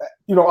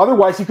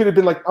 otherwise he could have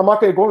been like, I'm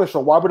not going to go on the show.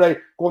 Why would I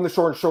go on the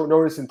show on short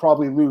notice and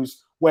probably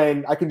lose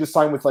when I can just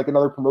sign with like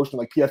another promotion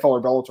like PFL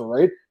or Bellator,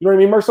 right? You know what I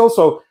mean, Marcel?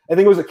 So I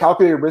think it was a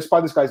calculated risk by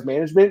this guy's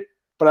management,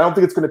 but I don't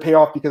think it's going to pay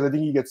off because I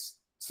think he gets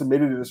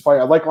submitted in this fight.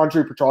 I like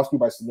Andre Petroski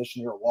by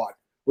submission here a lot.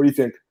 What do you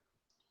think?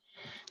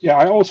 Yeah,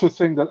 I also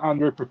think that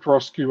Andre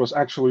Petroski was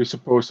actually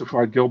supposed to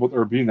fight Gilbert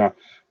Urbina,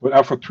 but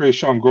after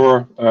Tresean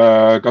Gore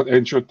got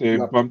injured, they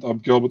bumped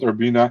up Gilbert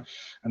Urbina,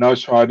 and now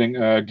he's fighting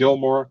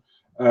Gilmore.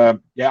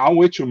 I'm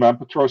with you, man.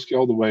 Petroski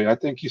all the way. I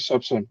think he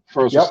subs him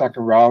first or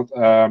second round.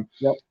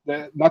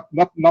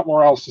 Not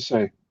more else to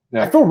say.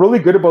 Yeah. I feel really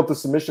good about the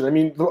submission. I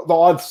mean, the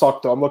odds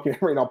suck though. I'm looking at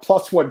it right now,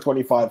 plus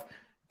 125.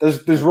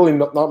 There's really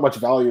not much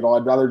value at all.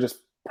 I'd rather just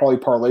probably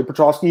parlay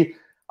Petroski.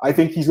 I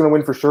think he's going to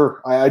win for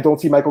sure. I don't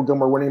see Michael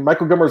Gilmore winning.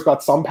 Michael Gilmore's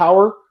got some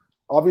power,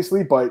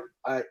 obviously, but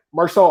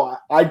Marcel,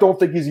 I don't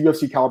think he's a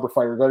UFC caliber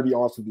fighter. Got to be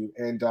honest with you,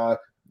 and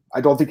I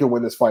don't think he'll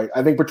win this fight.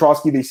 I think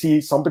Petroski, they see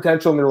some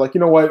potential, and they're like,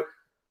 you know what?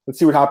 Let's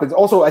see what happens.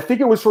 Also, I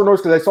think it was short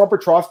notice because I saw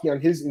Petroski on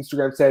his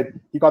Instagram said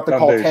he got the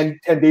call 10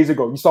 days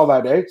ago. You saw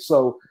that, eh?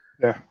 So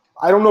yeah,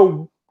 I don't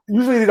know.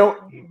 Usually they don't.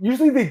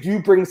 Usually they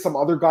do bring some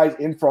other guys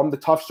in from the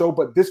tough show,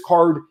 but this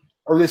card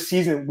or this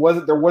season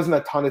there wasn't a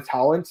ton of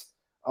talent.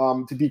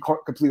 To be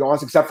completely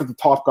honest, except for the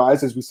top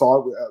guys, as we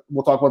saw.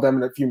 We'll talk about them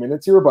in a few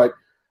minutes here, but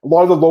a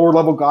lot of the lower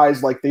level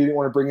guys, like they didn't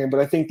want to bring in, but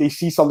I think they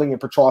see something in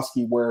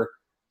Petroski where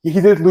he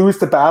did lose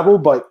the battle,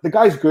 but the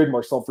guy's good,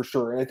 Marcel, for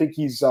sure, and I think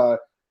he's going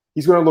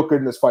to look good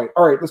in this fight.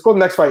 All right, let's go to the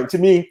next fight. And to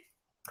me,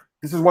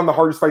 this is one of the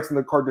hardest fights in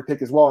the card to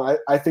pick as well. And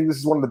I think this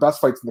is one of the best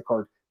fights in the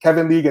card.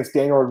 Kevin Lee against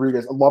Daniel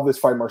Rodriguez. I love this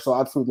fight, Marcel.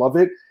 I absolutely love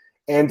it.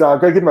 And I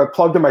got to give a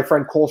plug to my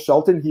friend Cole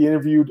Shelton. He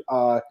interviewed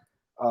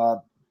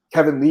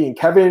Kevin Lee, and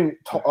Kevin,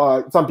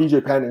 it's on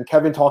BJ Penn, and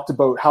Kevin talked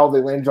about how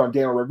they landed on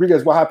Daniel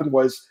Rodriguez. What happened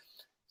was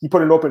he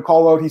put an open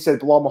call out. He said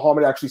Bilal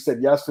Muhammad actually said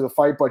yes to the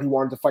fight, but he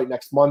wanted to fight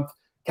next month.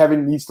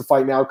 Kevin needs to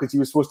fight now because he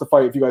was supposed to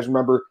fight, if you guys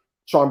remember,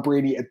 Sean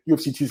Brady at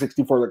UFC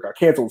 264 that got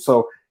canceled.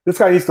 So this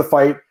guy needs to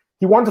fight.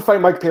 He wanted to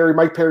fight Mike Perry.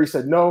 Mike Perry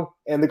said no,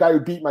 and the guy who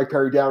beat Mike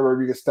Perry down,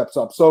 Rodriguez, steps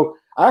up. So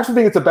I actually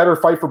think it's a better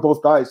fight for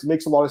both guys. It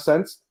makes a lot of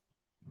sense.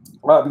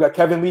 We got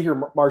Kevin Lee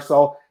here,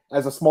 Marcel,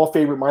 as a small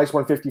favorite, minus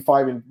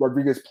 155, and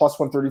Rodriguez plus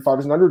 135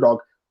 as an underdog.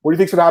 What do you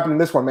think's going to happen in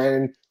this one, man?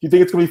 And do you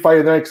think it's going to be fight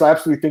of the night? Because I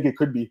absolutely think it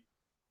could be.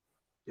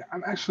 Yeah,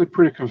 I'm actually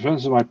pretty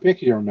convinced of my pick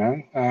here,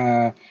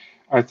 man.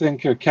 I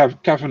think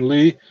Kevin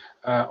Lee,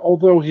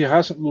 although he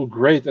hasn't looked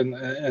great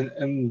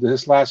in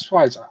his last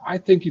fights, I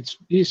think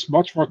he's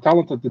much more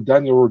talented than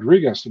Daniel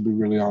Rodriguez, to be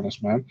really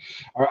honest, man.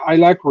 I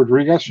like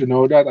Rodriguez, you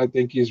know that. I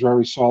think he's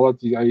very solid.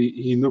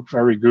 He looked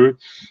very good.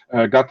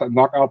 Got that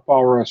knockout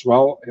power as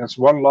well. He has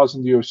one loss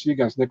in the UFC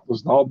against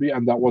Nicholas Dalby,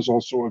 and that was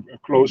also a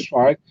close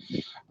fight.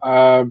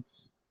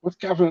 But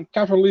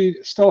Kevin Lee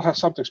still has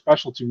something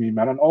special to me,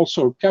 man. And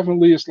also, Kevin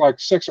Lee is like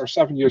 6 or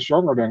 7 years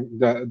younger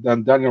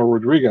than Daniel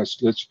Rodriguez,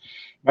 which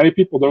many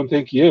people don't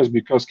think he is,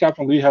 because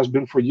Kevin Lee has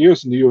been for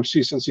years in the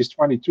UFC since he's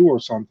 22 or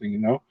something, you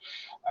know.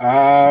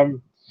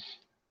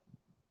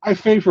 I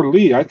favor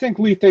Lee. I think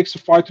Lee takes the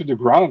fight to the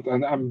ground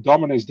and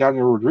dominates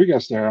Daniel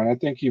Rodriguez there, and I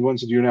think he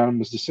wins a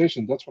unanimous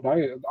decision. That's what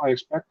I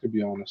expect, to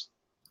be honest.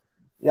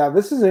 Yeah,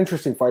 this is an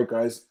interesting fight,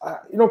 guys.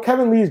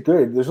 Kevin Lee is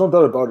good. There's no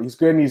doubt about it. He's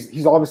good, and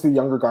he's obviously the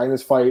younger guy in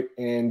this fight,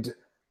 and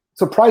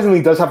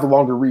surprisingly does have the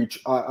longer reach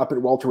up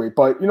at welterweight.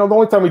 But, the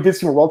only time we did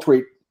see him at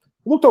welterweight,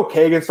 he looked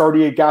okay against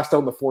RDA, gassed out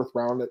in the 4th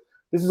round.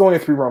 This is only a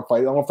 3-round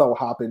fight. I don't know if that will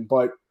happen,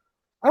 but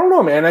I don't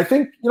know, man. I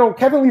think,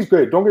 Kevin Lee's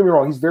good. Don't get me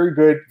wrong. He's very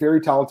good, very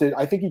talented.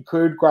 I think he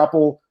could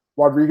grapple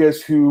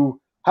Rodriguez, who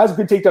has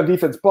good takedown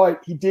defense,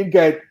 but he did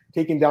get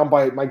taken down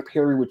by Mike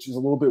Perry, which is a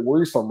little bit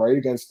worrisome, right,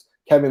 against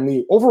Kevin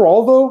Lee.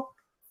 Overall, though,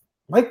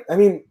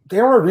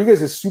 Daniel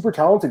Rodriguez is super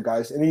talented,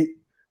 guys. And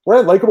what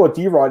I like about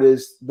D-Rod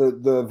is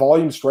the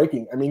volume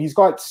striking. I mean, he's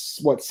got,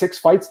 6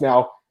 fights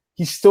now.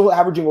 He's still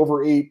averaging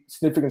over 8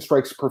 significant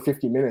strikes per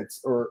 50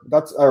 minutes, or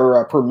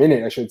per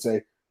minute, I should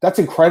say. That's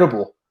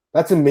incredible.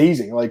 That's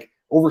amazing. Like,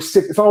 over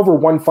 6, it's not over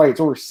 1 fight, it's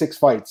over 6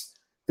 fights.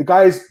 The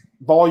guy's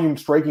volume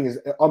striking is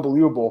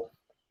unbelievable.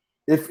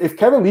 If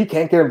Kevin Lee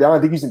can't get him down, I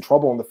think he's in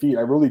trouble on the feet.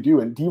 I really do.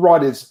 And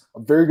D-Rod is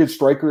a very good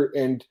striker.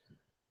 And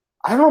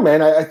I don't know,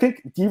 man. I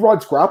think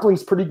D-Rod's grappling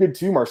is pretty good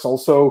too, Marcel.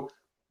 So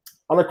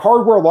on a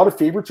card where a lot of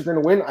favorites are going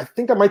to win, I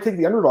think I might take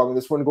the underdog in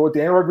this one and go with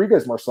Daniel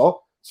Rodriguez,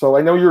 Marcel. So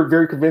I know you're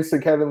very convinced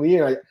of Kevin Lee,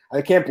 and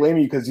I can't blame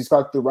you because he's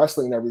got the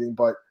wrestling and everything.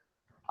 But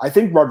I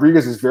think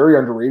Rodriguez is very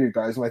underrated,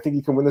 guys, and I think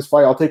he can win this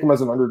fight. I'll take him as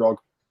an underdog.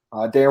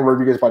 Daniel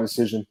Rodriguez by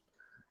decision.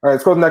 All right,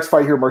 let's go to the next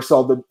fight here,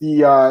 Marcel.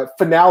 The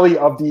finale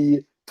of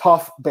the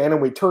tough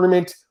bantamweight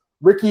tournament.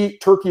 Ricky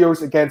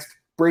Turcios against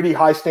Brady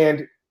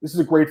Highstand. This is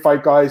a great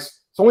fight, guys.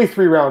 It's only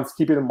 3 rounds.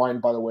 Keep it in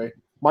mind, by the way.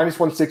 Minus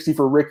 160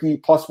 for Ricky,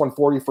 plus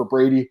 140 for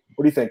Brady.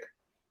 What do you think?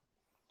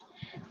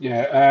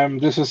 Yeah,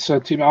 this is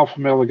Team Alpha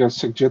Male against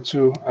Sick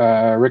Jitsu.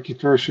 Ricky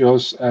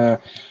Turcios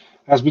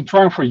has been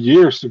trying for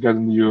years to get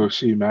in the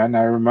UFC, man.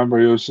 I remember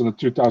he was in the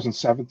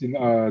 2017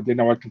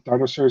 Dana White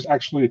Contender Series.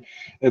 Actually,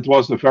 it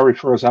was the very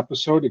first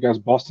episode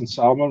against Boston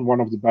Salmon,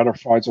 one of the better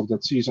fights of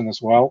that season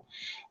as well.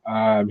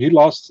 He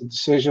lost the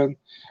decision.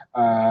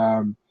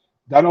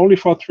 Then only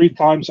fought 3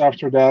 times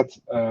after that.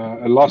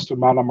 Lost to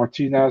Mana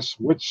Martinez,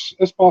 which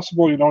is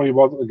possible. He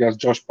was against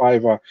Josh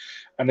Paiva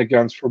and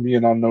against, for me,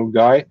 an unknown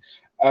guy.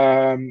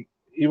 Then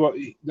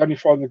he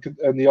fought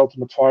in the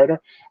Ultimate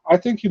Fighter. I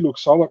think he looked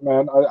solid,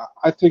 man.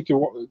 I think it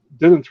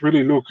didn't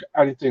really look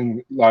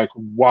anything like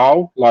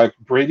wow, like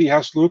Brady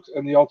has looked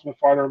in the Ultimate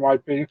Fighter, in my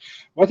opinion.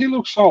 But he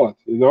looked solid,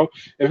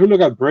 If you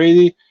look at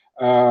Brady,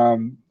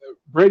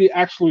 Brady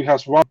actually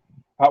has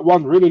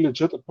one really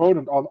legit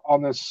opponent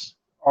on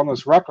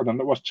his record, and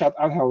it was Chad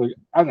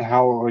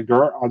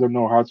Anheliger. I don't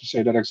know how to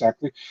say that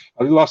exactly,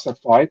 but he lost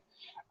that fight.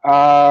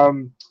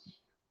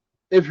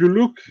 If you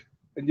look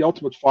in the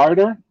Ultimate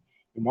Fighter,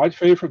 you might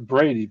favor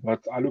Brady,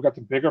 but I look at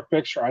the bigger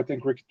picture. I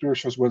think Ricky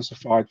Turcios wins the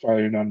fight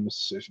via unanimous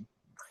decision.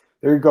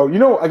 There you go.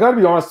 I got to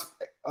be honest.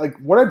 Like,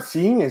 what I'm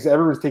seeing is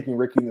everyone's taking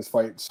Ricky in this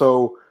fight.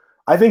 So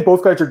I think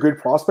both guys are good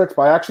prospects,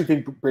 but I actually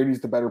think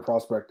Brady's the better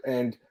prospect.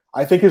 And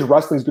I think his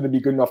wrestling is going to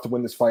be good enough to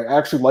win this fight. I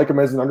actually like him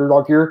as an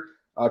underdog here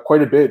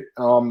quite a bit.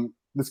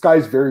 This guy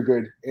is very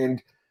good.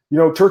 And,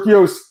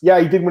 Turcios, yeah,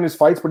 he did win his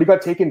fights, but he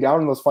got taken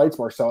down in those fights,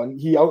 Marcel. And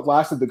he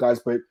outlasted the guys,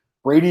 but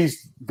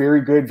Brady's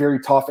very good, very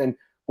tough. And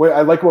what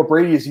I like about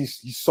Brady is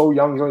he's so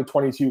young. He's only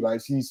 22,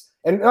 guys.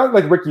 And not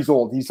like Ricky's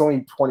old. He's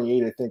only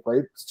 28, I think,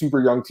 right?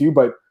 Super young too.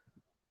 But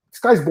this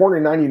guy's born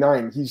in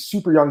 99. He's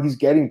super young. He's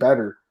getting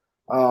better.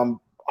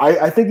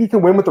 I think he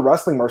can win with the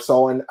wrestling,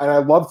 Marcel. And I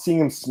loved seeing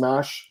him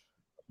smash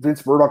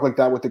Vince Murdoch like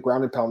that with the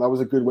ground and pound. That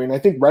was a good win. I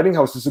think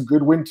Reddinghouse is a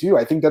good win too.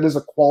 I think that is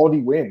a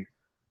quality win.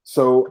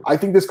 So I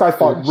think this guy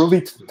fought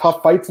really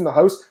tough fights in the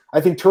house.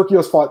 I think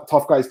Turcios fought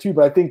tough guys too,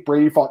 but I think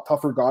Brady fought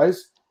tougher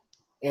guys.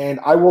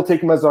 And I will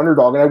take him as an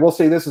underdog. And I will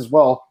say this as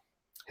well.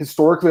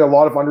 Historically, a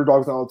lot of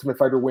underdogs in the Ultimate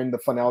Fighter win the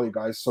finale,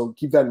 guys. So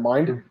keep that in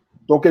mind.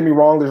 Don't get me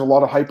wrong. There's a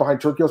lot of hype behind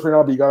Turcios right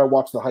now, but you got to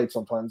watch the hype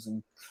sometimes.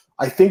 And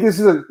I think this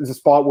is a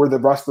spot where the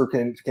wrestler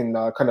can kind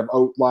of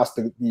outlast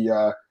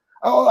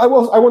I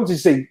wouldn't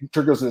just say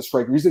Turcios is a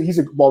striker. He's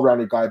a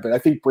well-rounded guy, but I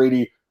think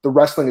Brady, the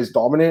wrestling is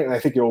dominant, and I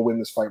think he'll win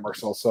this fight,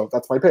 Marcel. So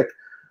that's my pick.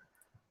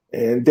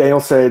 And Daniel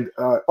said,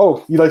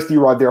 he likes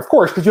D-Rod there. Of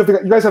course, because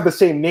you guys have the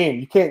same name.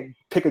 You can't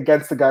pick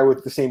against the guy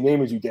with the same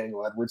name as you,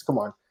 Daniel Edwards. Come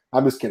on.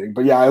 I'm just kidding.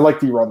 But yeah, I like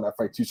D-Rod in that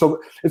fight too.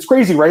 So it's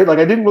crazy, right? Like,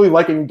 I didn't really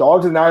like any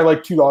dogs, and now I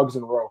like 2 dogs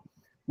in a row.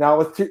 Now,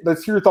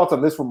 let's hear your thoughts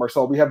on this one,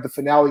 Marcel. We have the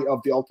finale of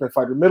the Ultimate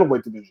Fighter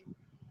middleweight division.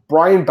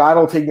 Brian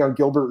Battle taking on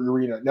Gilbert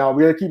Arena. Now,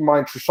 we got to keep in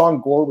mind,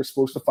 Trishan Gore was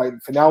supposed to fight in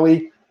the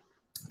finale.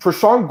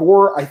 Trishan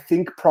Gore, I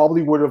think,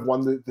 probably would have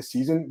won the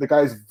season. The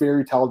guy is a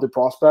very talented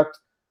prospect.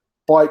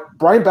 But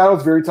Brian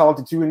Battle's very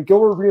talented too, and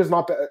Gilbert Arena's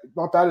not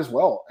bad as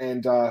well.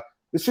 And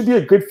this should be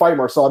a good fight,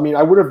 Marcel. I mean,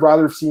 I would have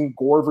rather seen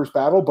Gore versus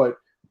Battle, but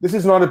this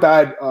is not a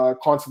bad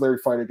consolatory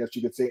fight, I guess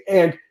you could say.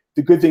 And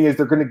the good thing is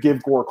they're going to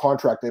give Gore a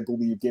contract, I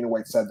believe. Dana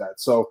White said that.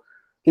 So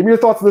give me your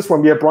thoughts on this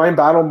one. We have Brian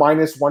Battle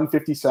minus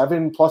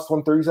 157, plus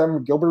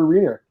 137 Gilbert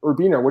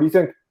Urbina. What do you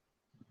think?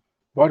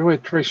 By the way,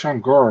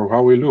 Trishan Gore,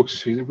 how he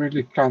looks, he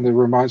really kind of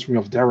reminds me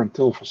of Darren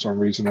Till for some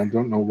reason. I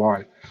don't know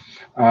why.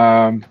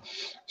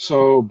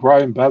 So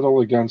Brian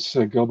Battle against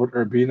Gilbert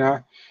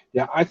Urbina.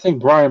 Yeah, I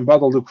think Brian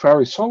Battle looked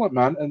very solid,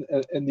 man,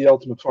 in the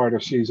Ultimate Fighter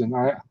season.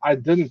 I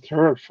didn't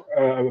hear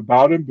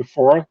about him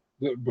before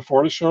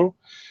the show.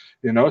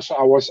 So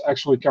I was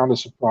actually kind of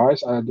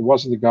surprised. There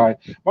wasn't a guy.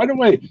 By the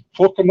way,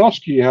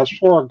 Volkanovski has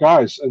 4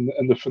 guys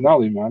in the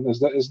finale, man. Is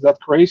that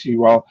crazy?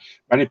 Well,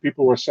 many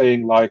people were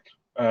saying like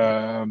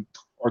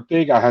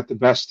Ortega had the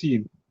best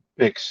team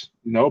picks,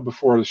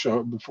 before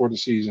the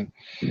season.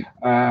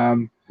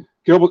 Um,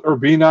 Gilbert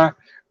Urbina,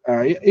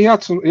 he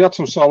had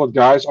some solid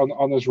guys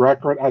on his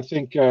record. I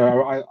think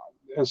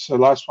his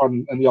last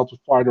one in the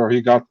Ultimate Fighter,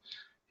 he got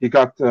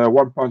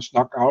one punch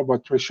knockout by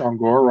Trishan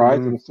Gore, right,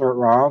 in the third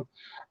round.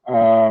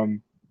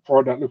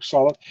 For that looks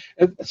solid.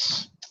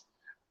 It's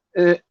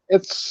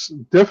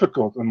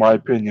difficult in my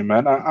opinion,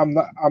 man.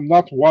 I'm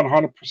not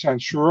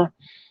 100% sure,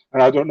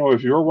 and I don't know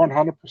if you're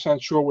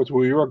 100% sure with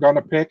who you're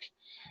gonna pick.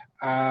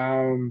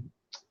 Um,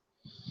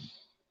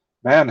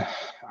 Man,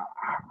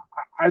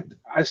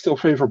 I still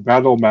favor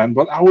Battle, man,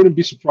 but I wouldn't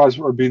be surprised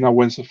if Urbina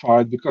wins the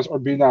fight because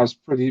Urbina is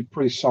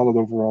pretty solid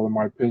overall in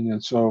my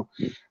opinion. So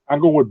I'm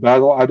going with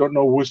Battle. I don't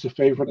know who's the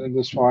favorite in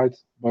this fight,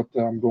 but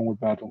I'm going with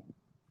Battle.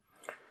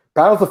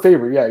 Battle's the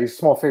favorite. Yeah, he's a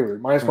small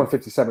favorite. Minus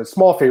 157.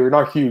 Small favorite,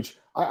 not huge.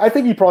 I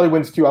think he probably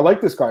wins too. I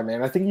like this guy,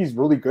 man. I think he's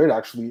really good,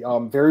 actually.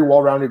 Very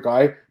well-rounded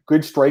guy.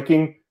 Good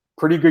striking.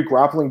 Pretty good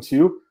grappling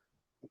too.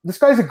 This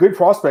guy's a good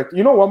prospect.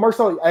 You know what,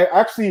 Marcel?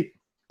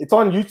 It's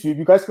on YouTube.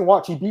 You guys can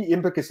watch. He beat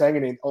Impa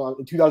Kasangan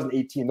in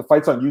 2018. The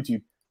fight's on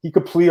YouTube. He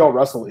completely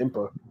out-wrestled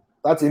Impa.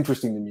 That's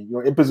interesting to me.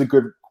 Impa's a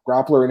good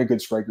grappler and a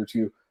good striker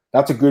too.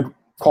 That's a good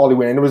quality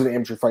win. And it was an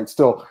amateur fight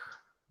still.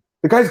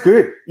 The guy's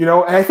good, and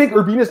I think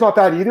Urbina's not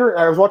bad either.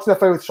 I was watching that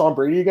fight with Sean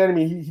Brady again. I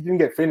mean, he didn't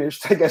get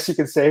finished, I guess you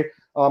could say.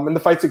 And the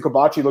fights in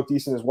Kobachi look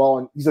decent as well.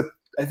 And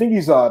I think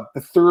he's the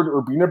third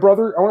Urbina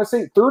brother. I want to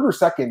say third or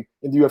second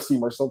in the UFC,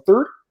 Marcel.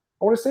 Third?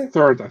 I want to say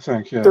third, I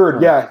think. Yeah,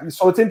 third. Yeah.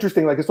 So it's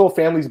interesting. Like his whole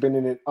family's been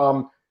in it.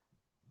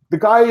 The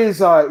guy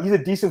is he's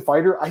a decent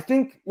fighter. I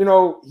think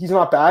he's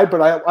not bad,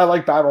 but I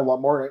like Battle a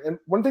lot more. And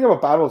one thing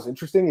about Battle is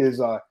interesting is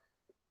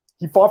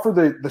he fought for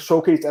the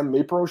Showcase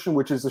MMA promotion,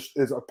 which is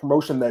a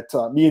promotion that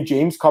me and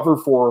James cover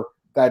for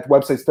that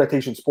website,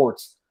 Spectation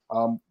Sports.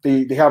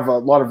 They have a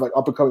lot of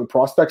up and coming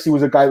prospects. He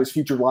was a guy that was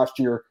featured last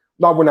year.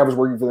 Not when I was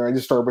working for them. I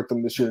just started with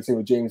them this year and same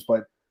with James.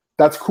 But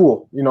that's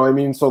cool. You know what I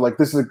mean? So like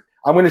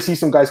I'm going to see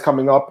some guys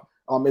coming up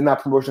in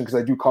that promotion because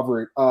I do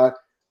cover it.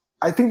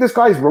 I think this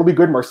guy is really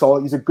good,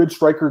 Marcel. He's a good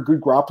striker, good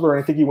grappler,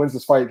 and I think he wins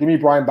this fight. Give me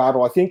Brian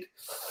Battle. You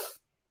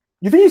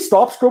think he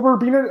stops Grover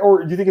Urbina,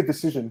 or do you think a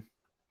decision?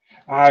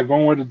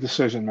 Going with a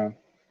decision, man.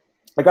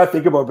 I got to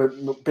think about it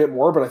a bit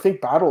more, but I think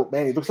Battle,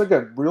 man, he looks like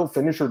a real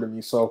finisher to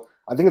me. So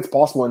I think it's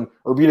possible. And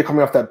Urbina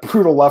coming off that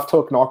brutal left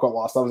hook knockout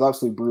loss, that was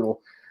absolutely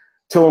brutal.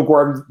 Till and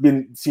Gore have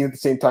been seen at the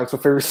same time, so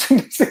favorite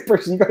the same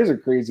person. You guys are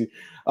crazy.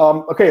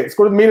 Okay, let's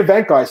go to the main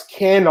event, guys.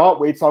 Cannot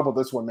wait to talk about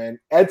this one, man.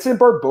 Edson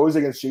Barboza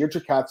against Giga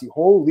Chikadze.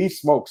 Holy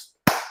smokes.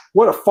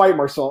 What a fight,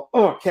 Marcel.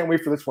 Oh, can't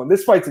wait for this one.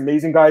 This fight's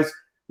amazing, guys.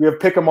 We have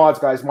pick 'em odds,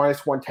 guys,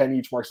 minus 110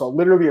 each, Marcel.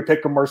 Literally a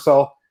pick 'em,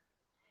 Marcel.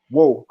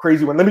 Whoa,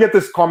 crazy one. Let me get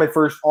this comment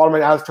first.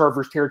 Ottoman Aztar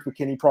versus Terrence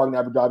McKinney, probably in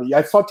Abu Dhabi.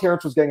 I thought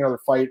Terrence was getting another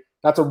fight.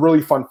 That's a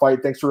really fun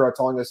fight. Thanks for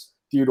telling us,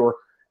 Theodore.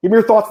 Give me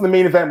your thoughts on the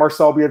main event,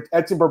 Marcel. We have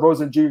Edson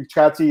Barboza and Giga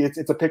Chikadze.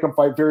 It's a pick 'em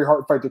fight. Very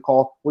hard fight to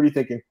call. What are you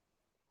thinking?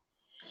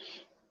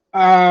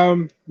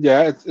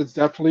 Yeah, it's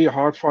definitely a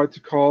hard fight to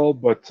call,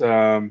 but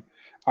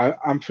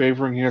I'm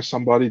favoring here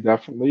somebody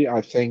definitely.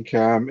 I think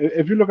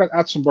if you look at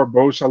Edson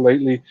Barboza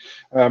lately,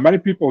 many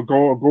people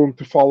are going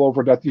to fall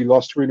over that he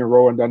lost 3 in a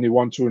row and then he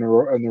won 2 in a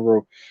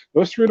row.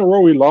 Those 3 in a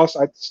row he lost,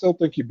 I still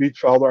think he beat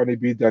Felder and he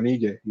beat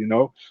Danige,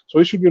 So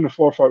he should be in a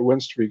 4-fight win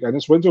streak. And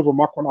his wins over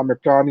Makwan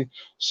Amirkhani,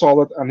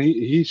 solid, and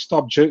he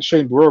stopped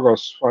Shane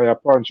Burgos via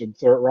punch in the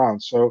third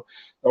round. So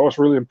that was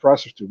really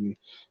impressive to me.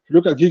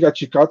 Look at Giga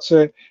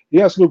Chikadze. He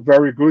has looked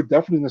very good,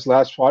 definitely in his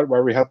last fight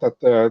where we had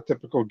that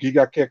typical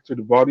Giga kick to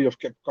the body of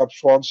Cub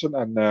Swanson,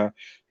 and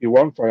he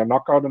won by a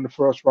knockout in the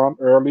first round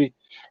early.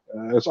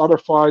 His other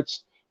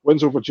fights,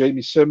 wins over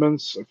Jamie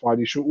Simmons, a fight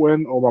he should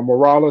win. Omar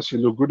Morales, he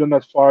looked good in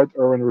that fight.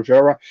 Erwin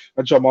Rivera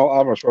and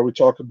Jamal Amos, where we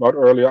talked about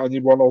earlier, and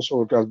he won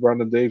also against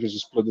Brandon Davis, a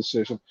split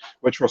decision,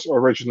 which was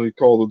originally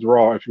called a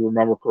draw, if you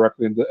remember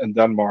correctly, in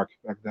Denmark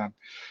back then.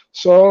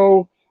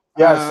 So.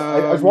 Yes,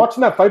 I was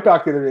watching that fight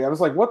back the other day. I was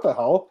like, what the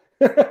hell?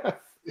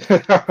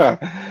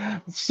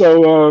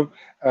 So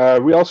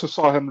we also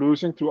saw him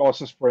losing to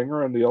Austin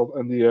Springer in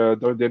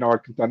the Dana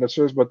Contender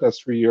Series, but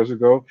that's 3 years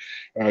ago.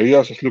 He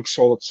has looked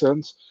solid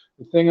since.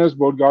 The thing is,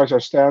 both guys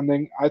are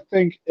standing. I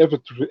think if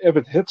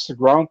it hits the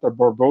ground, that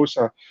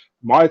Barboza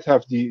might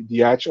have the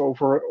edge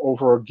over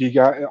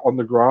Giga on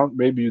the ground.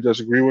 Maybe you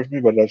disagree with me,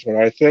 but that's what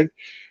I think.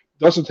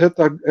 Doesn't hit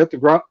the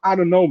ground? I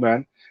don't know,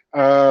 man.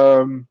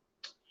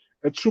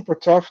 It's super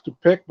tough to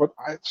pick, but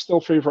I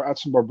still favor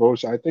Edson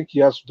Barboza. I think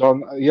he had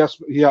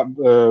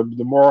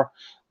the more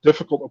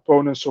difficult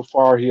opponents so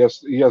far. He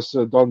has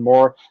done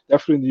more,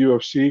 definitely in the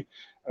UFC.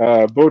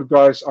 Both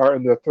guys are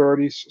in their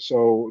 30s,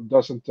 so it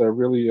doesn't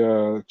really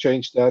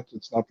change that.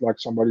 It's not like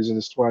somebody's in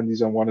his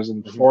 20s and one is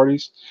in his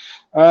 40s.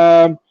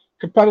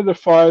 Competitive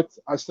fight,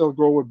 I still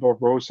go with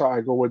Barboza.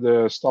 I go with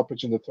the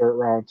stoppage in the third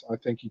round. I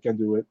think he can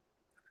do it.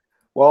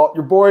 Well,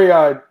 your boy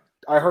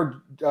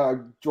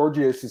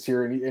Georgius is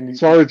here,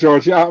 Sorry,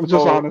 Georgie. I'm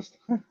just honest.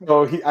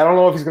 So I don't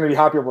know if he's going to be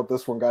happy about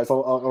this one, guys.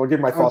 I'll give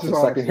my thoughts in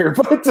a second here,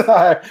 but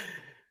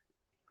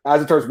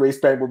Azatar's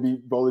waistband will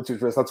be rolled to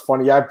his wrist. That's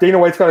funny. Yeah, Dana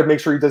White's got to make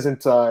sure he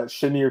doesn't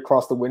shinny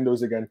across the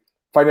windows again.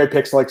 Fight Night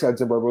Picks likes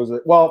Edson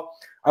Barboza. Well,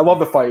 I love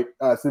the fight.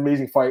 It's an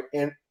amazing fight,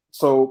 and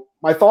so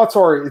my thoughts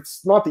are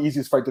it's not the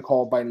easiest fight to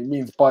call by any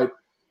means, but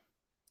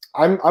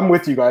I'm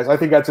with you guys. I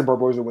think Edson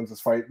Barboza wins this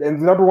fight. And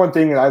the number one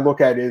thing that I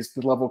look at is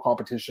the level of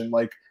competition.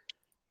 Like,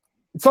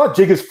 it's not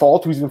Jiga's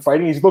fault who's been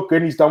fighting. He's looked good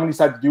and he's done what he's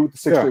had to do with the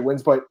 6 straight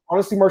wins. But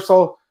honestly,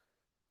 Marcel,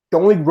 the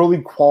only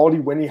really quality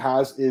win he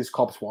has is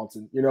Cub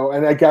Swanson,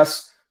 and I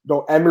guess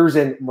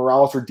Emmers and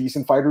Morales are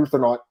decent fighters. They're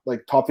not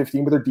like top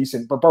 15, but they're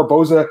decent. But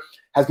Barboza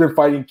has been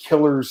fighting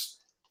killers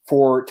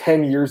for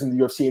 10 years in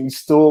the UFC, and he's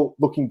still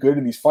looking good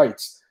in these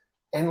fights.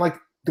 And look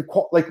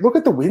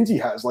at the wins he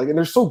has, and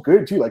they're so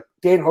good too. Like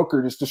Dan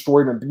Hooker just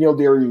destroyed him. Beneil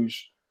Dariush,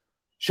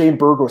 Shane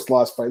Burgos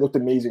last fight looked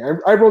amazing.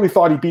 I really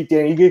thought he beat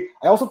Dan Ige.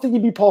 I also think he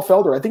beat Paul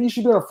Felder. I think he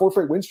should be on a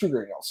 4-fight win streak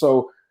right now.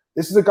 So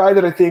this is a guy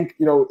that I think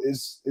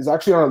is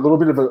actually on a little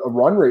bit of a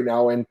run right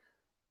now, and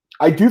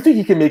I do think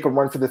he can make a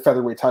run for the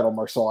featherweight title.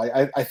 Marcel,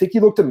 I think he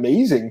looked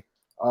amazing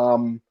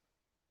in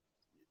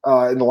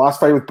the last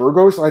fight with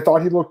Burgos, and I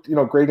thought he looked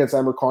great against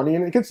Amirkhani,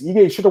 and against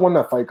Ige he should have won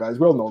that fight, guys.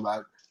 We all know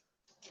that.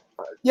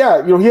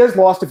 Yeah, he has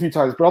lost a few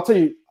times, but I'll tell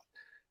you,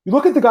 you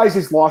look at the guys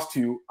he's lost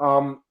to.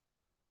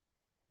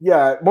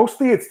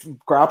 Mostly it's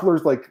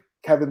grapplers like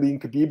Kevin Lee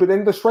and Khabib, but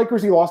then the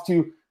strikers he lost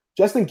to,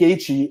 Justin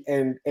Gaethje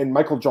and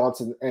Michael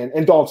Johnson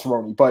and Donald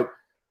Cerrone. But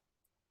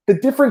the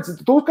difference,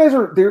 those guys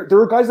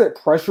they're guys that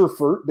pressure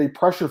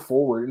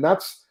forward, and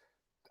that's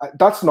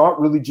not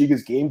really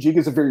Jiga's game.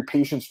 Jiga's a very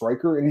patient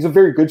striker, and he's a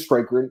very good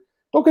striker. And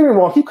don't get me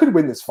wrong, he could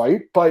win this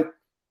fight, but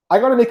I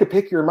got to make a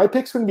pick here. My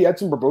pick's going to be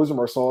Edson Barboza,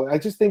 Marcel. I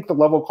just think the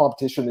level of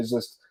competition is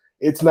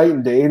it's night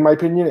and day, in my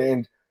opinion.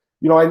 And,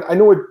 I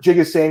know what Jig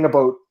is saying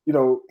about,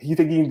 he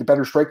thinking he's the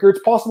better striker. It's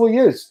possible he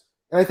is.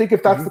 And I think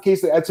if that's the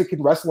case, that Edson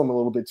can wrestle him a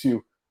little bit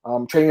too.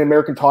 Training an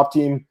American Top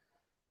Team,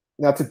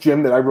 that's a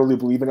gym that I really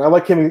believe in. I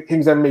like King's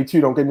MMA too,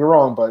 don't get me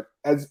wrong, but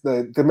as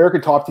the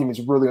American Top Team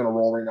is really on a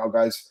roll right now,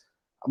 guys.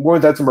 I'm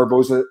going with Edson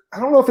Barboza. I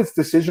don't know if it's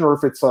decision or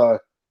if it's a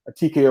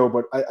TKO,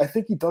 but I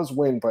think he does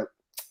win, but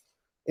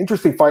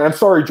interesting fight. I'm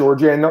sorry,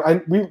 Georgia.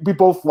 And we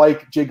both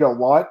like Jiga a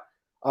lot.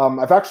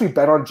 I've actually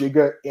bet on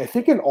Jiga, I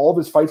think, in all of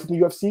his fights in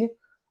the UFC.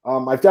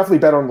 I've definitely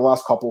bet on the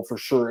last couple for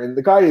sure. And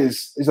the guy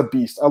is a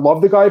beast. I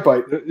love the guy,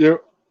 but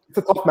it's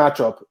a tough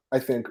matchup, I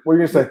think. What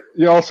are you going to say?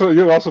 You're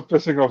also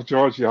pissing off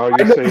Georgia. How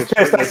you say his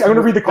first, I'm going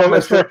to read the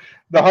comments.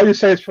 How you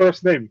say his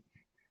first name?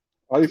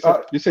 You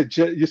said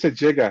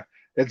Jiga.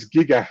 It's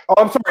Giga. Oh,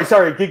 I'm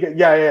sorry. Giga.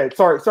 Yeah.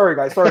 Sorry,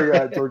 guys.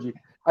 Sorry, Georgie.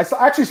 I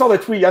actually saw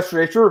that tweet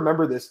yesterday. I should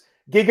remember this.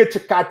 Giga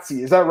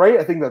Chikadze. Is that right?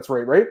 I think that's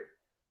right?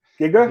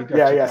 Giga?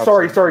 Yeah.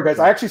 Sorry, guys.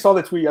 I actually saw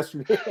the tweet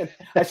yesterday, and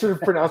I should have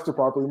pronounced it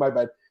properly. My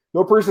bad.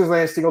 No person has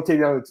landed a single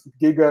takedown. It's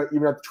Giga,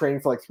 even after training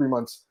for like 3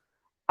 months.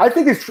 I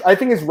think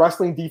his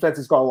wrestling defense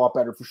has got a lot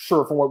better for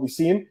sure from what we've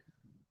seen.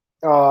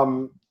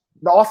 The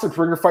Austin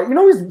Springer fight,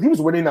 he was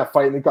winning that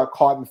fight and he got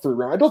caught in the 3rd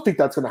round. I don't think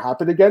that's going to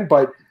happen again.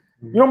 But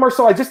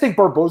Marcel, I just think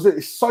Barboza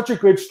is such a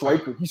good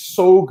striker. He's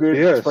so good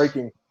at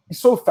striking. He's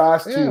so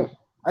fast too.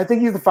 I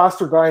think he's the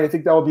faster guy, and I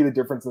think that will be the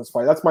difference in this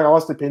fight. That's my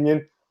honest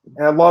opinion.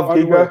 And I love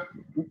Giga.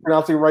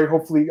 Pronouncing it right,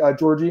 hopefully,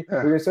 Georgie. What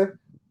are you going to say?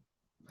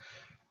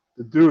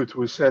 The dude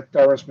who said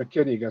Terrence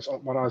McKinney against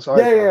Otman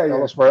Azai.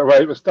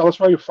 Tell us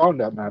where you found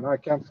that, man. I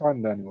can't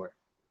find it anywhere.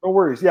 No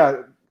worries.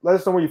 Yeah, let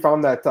us know where you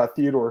found that,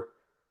 Theodore.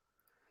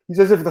 He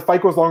says if the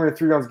fight goes longer than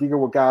 3 rounds, Giga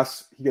will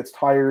gas. He gets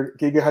tired.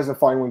 Giga hasn't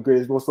fought one good.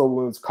 He's most of the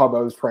wounds Cub out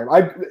of his prime.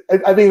 I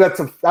think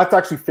that's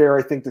actually fair,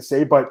 I think, to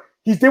say. But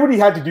he did what he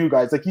had to do,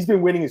 guys. Like, he's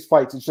been winning his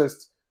fights. It's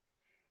just,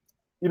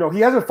 he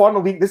hasn't fought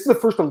an elite. This is the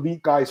first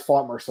elite guy he's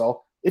fought,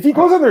 Marcel. If he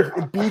goes out there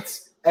and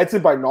beats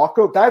Edson by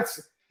knockout,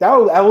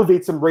 that'll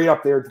elevate him right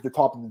up there to the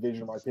top of the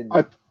division, in my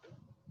opinion.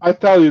 I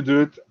tell you,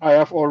 dude, I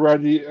have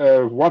already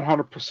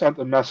 100%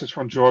 a message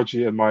from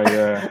Georgie in my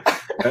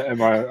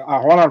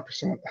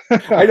 100%.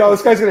 I know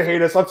this guy's gonna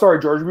hate us. I'm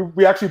sorry, George.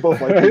 We actually both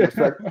like you.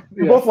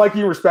 We both like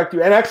you, respect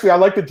you, and actually, I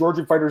like the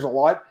Georgian fighters a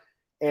lot,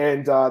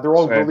 and they're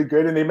all really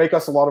good, and they make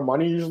us a lot of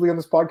money usually on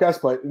this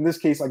podcast. But in this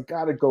case, I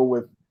gotta go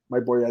with my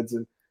boy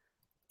Edson.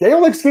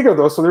 Daniel likes Giga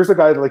though, so there's a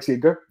guy that likes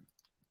Giga.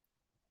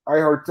 I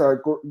heard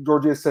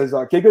Georgia says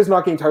Giga is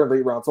not getting tired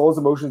late rounds. All his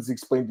emotions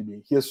explained to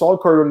me. He has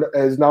solid cardio and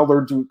has now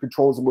learned to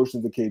control his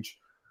emotions in the cage.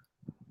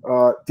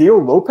 Diego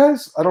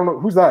Lopez? I don't know.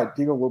 Who's that?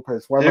 Diego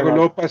Lopez. Diego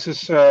Lopez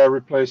is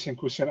replacing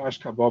Hussein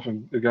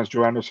Ashkabov against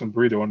Joanderson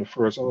Brito in the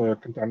first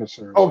Contender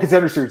Series. Oh,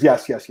 Contender Series.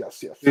 Yes.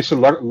 He's the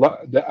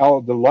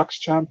Lux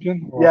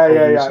champion?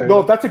 Yeah.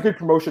 No, that's a good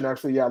promotion,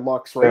 actually. Yeah,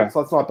 Lux, right? Yeah.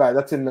 So that's not bad.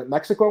 That's in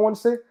Mexico, I want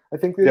to say. I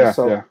think it is.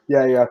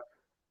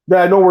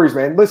 Yeah, no worries,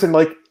 man. Listen,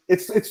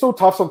 it's so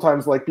tough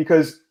sometimes,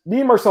 because me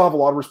and Marcel have a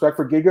lot of respect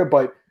for Giga,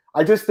 but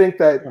I just think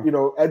that,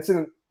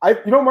 Edson,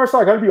 Marcel,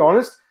 I got to be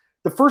honest,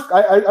 the first,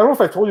 I don't know if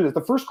I told you this,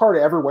 the first card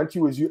I ever went to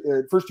was,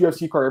 first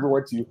UFC card I ever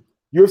went to,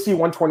 UFC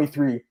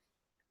 123.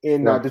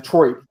 in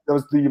Detroit. That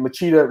was the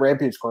Machida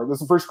Rampage card.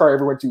 That's the first card I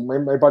ever went to.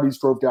 My buddies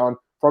drove down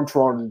from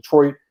Toronto to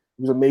Detroit.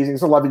 It was amazing.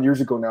 It's 11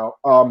 years ago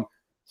now.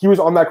 He was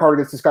on that card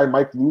against this guy,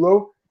 Mike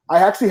Lulo. I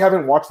actually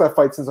haven't watched that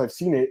fight since I've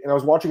seen it, and I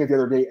was watching it the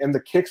other day, and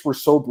the kicks were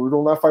so brutal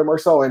in that fight,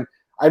 Marcel, and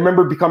I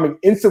remember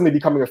instantly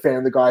becoming a fan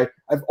of the guy.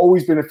 I've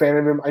always been a fan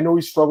of him. I know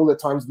he struggled at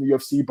times in the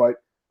UFC, but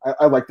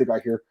I like the guy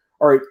here.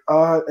 All right,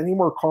 any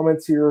more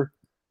comments here?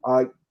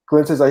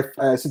 Glenn says,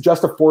 I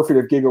suggest a forfeit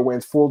if Giga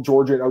wins. Full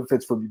Georgian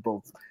outfits for you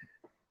both.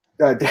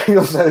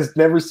 Daniel says,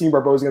 never seen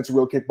Barboza against a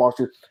real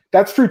kickboxer.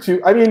 That's true,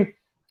 too. I mean,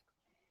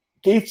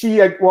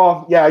 Gaethje,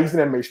 well, yeah, he's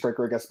an MMA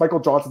striker, I guess. Michael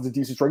Johnson's a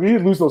decent striker. He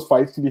did lose those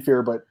fights, to be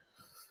fair, but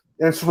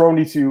and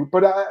Cerrone, too.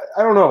 But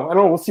I don't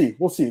know. We'll see.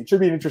 It should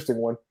be an interesting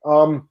one.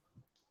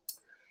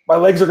 My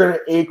legs are going to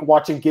ache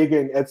watching Giga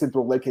and Edson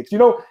throw leg kicks.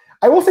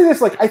 I will say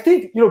this, I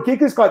think,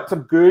 Giga's got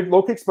some good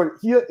low kicks, but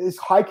his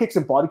high kicks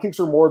and body kicks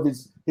are more of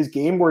his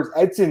game, whereas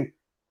Edson,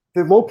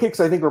 the low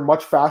kicks, I think, are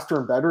much faster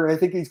and better, and I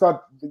think he's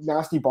got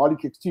nasty body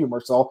kicks, too,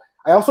 Marcel.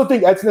 I also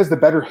think Edson has the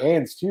better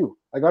hands, too.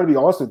 I got to be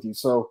honest with you.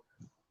 So,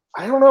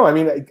 I don't know. I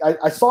mean,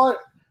 I saw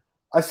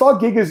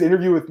Giga's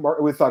interview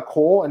with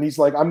Cole, and he's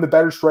like, I'm the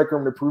better striker.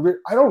 I'm going to prove it.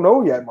 I don't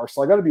know yet,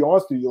 Marcel. I got to be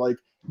honest with you.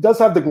 He does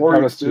have the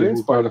glory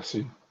experience, but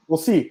we'll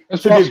see. It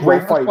should be a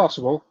great fight. It's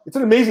possible. It's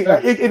an amazing.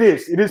 Yeah. It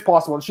is. It is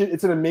possible.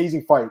 It's an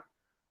amazing fight.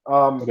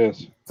 It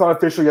is. It's not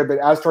official yet, but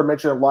Astar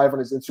mentioned it live on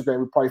his Instagram.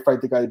 We'd probably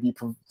fight the guy to beat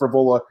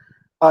Frivola.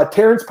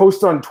 Terrence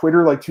posted on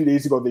Twitter 2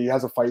 days ago that he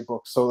has a fight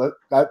book, so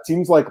that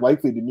seems likely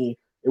to me.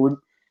 It would.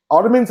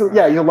 Ottoman's,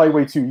 yeah, he's a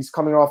lightweight too. He's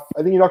coming off.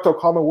 I think he knocked out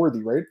Kama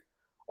Worthy, right?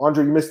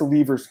 Andre, you missed the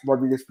Lee versus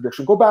Rodriguez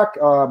prediction. Go back,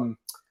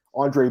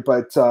 Andre.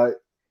 But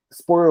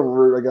spoiler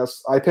alert, I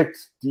guess I picked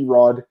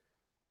D-Rod,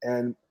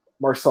 and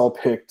Marcel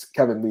picked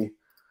Kevin Lee.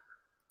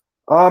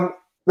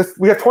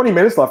 We have 20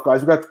 minutes left,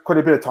 guys. We got quite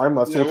a bit of time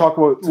left, so we'll talk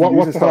about some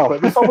news and stuff.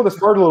 But let's talk about the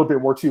start a little bit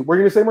more too. What are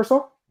you gonna say,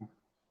 Marcel?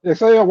 Yeah,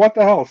 so what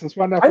the hell? Since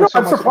when? I know.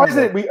 I'm surprised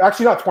that we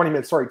actually not 20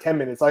 minutes. Sorry, 10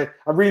 minutes. I'm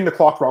reading the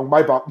clock wrong. My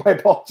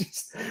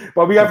apologies.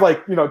 But we have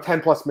 10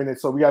 plus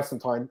minutes, so we have some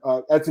time.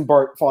 Edson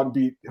Bart fought and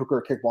beat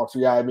Hooker kickboxer.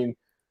 Yeah, I mean,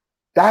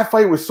 that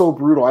fight was so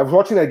brutal. I was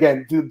watching that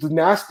again.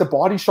 The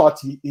body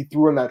shots he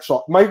threw in that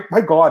shot. My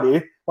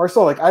God,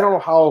 Marcel. I don't know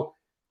how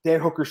Dan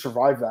Hooker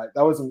survived that.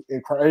 That was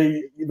incredible.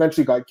 He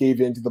eventually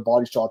gave in to the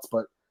body shots,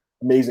 but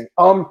amazing.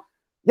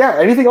 Yeah,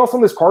 anything else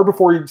on this card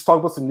before you talk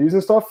about some news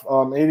and stuff?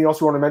 Anything else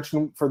you want to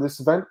mention for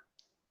this event?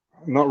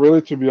 Not really,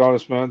 to be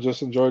honest, man.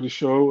 Just enjoy the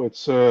show.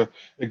 It's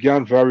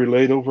again very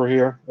late over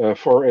here,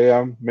 4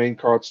 a.m. main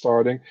card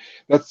starting.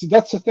 That's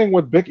the thing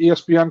with big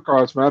ESPN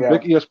cards, man. Yeah.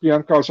 Big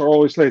ESPN cards are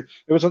always late.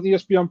 It was on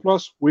ESPN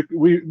Plus.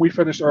 We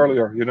finished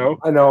earlier,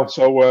 I know.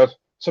 So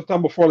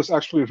September 4th is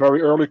actually a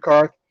very early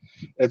card.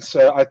 It's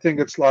I think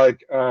it's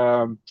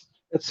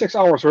it's 6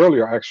 hours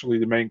earlier, actually,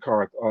 the main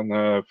card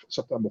on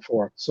September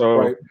 4th. So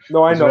right.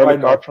 No, I know. I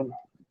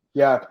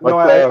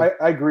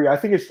agree. I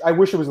think I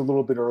wish it was a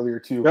little bit earlier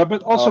too. Yeah,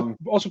 but also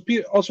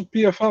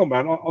PFL,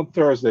 man, on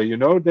Thursday.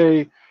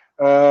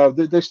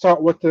 They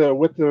start with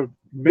the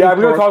main we're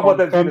gonna talk about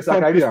that in a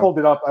second. I just pulled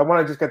it up. I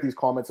want to just get these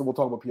comments and we'll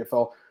talk about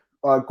PFL.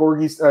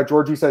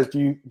 Georgie says,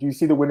 do you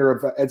see the winner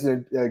of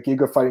Edson and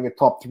Giga fighting at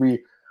top 3?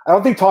 I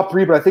don't think top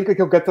 3, but I think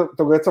they'll get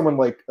someone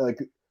like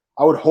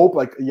I would hope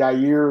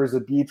Yair or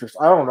Zabit, or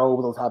I don't know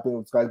what's happening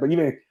with those guys, but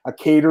even a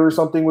Cater or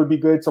something would be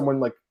good.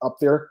 Someone up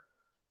there.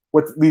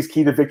 What's least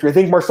key to victory? I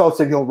think Marcel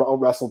said he'll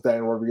wrestle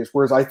Dan Rodriguez,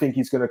 whereas I think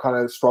he's going to kind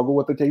of struggle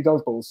with the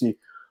takedowns, but we'll see.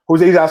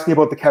 Jose's asking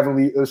about the Kevin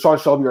Lee, the Sean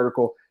Shelby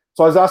article.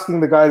 So I was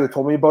asking the guy that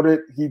told me about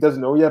it. He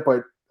doesn't know yet,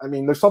 but I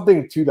mean, there's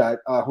something to that,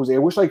 Jose. I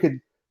wish I could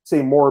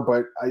say more,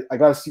 but I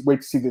got to wait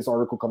to see this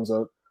article comes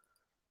out.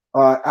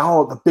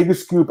 Al, the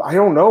biggest scoop. I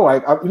don't know.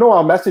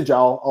 I'll message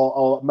Al.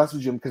 I'll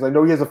message him because I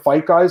know he has a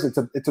fight, guys.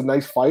 It's a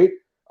nice fight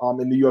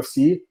in the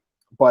UFC,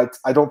 but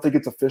I don't think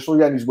it's official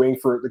yet. And he's waiting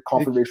for the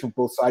confirmation from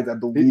both sides. I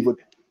believe it.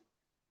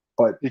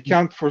 But he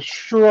can't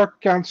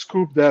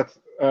scoop that.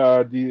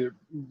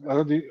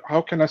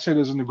 How can I say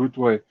this in a good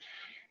way?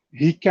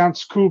 He can't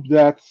scoop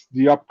that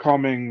the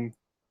upcoming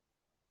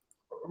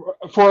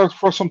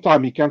for some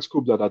time. He can't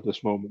scoop that at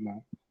this moment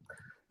now.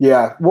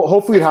 Yeah, well,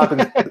 hopefully it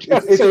happens.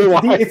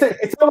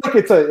 It's not like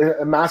it's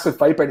a massive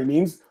fight by any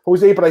means,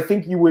 Jose. But I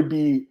think you would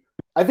be.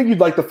 I think you'd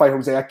like the fight,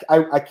 Jose.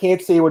 I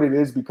can't say what it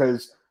is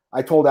because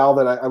I told Al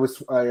that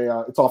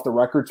it's off the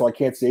record, so I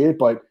can't say it.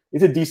 But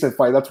it's a decent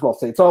fight. That's what I'll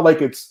say. It's not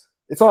like it's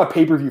not a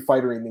pay-per-view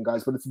fight or anything,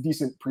 guys. But it's a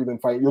decent prelim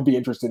fight. You'll be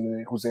interested in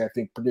it, Jose. I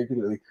think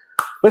particularly.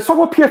 Let's talk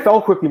about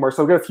PFL quickly,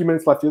 Marcel. We've got a few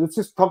minutes left here. Let's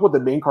just talk about the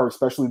main card,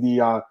 especially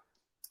the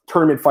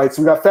tournament fights.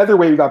 So we got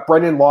featherweight. We got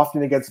Brendan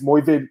Lofton against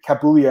Moivid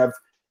Kabuliev.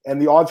 And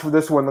the odds for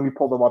this one, let me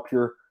pull them up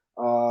here.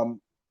 Right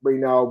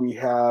now we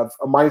have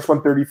a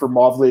 -130 for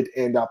Movlid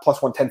and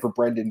 +110 for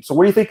Brendan. So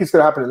what do you think is going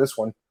to happen in this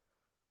one?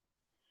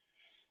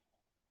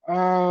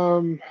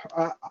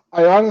 I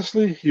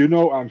honestly,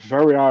 I'm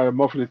very high on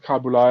Movlid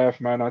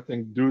Kabuliev, man. I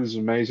think dude is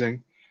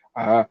amazing.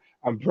 And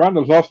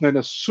Brendan Lofton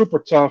is super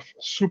tough,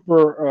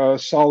 super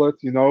solid,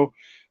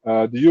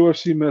 The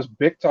UFC missed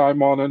big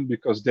time on it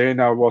because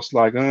Dana was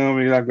like, oh,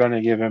 we're not going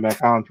to give him a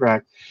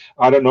contract.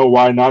 I don't know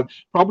why not.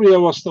 Probably I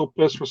was still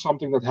pissed for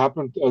something that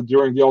happened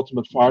during the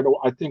Ultimate Fighter.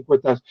 I think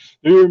with that,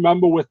 do you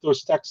remember with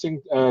those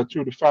texting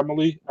to the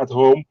family at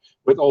home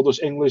with all those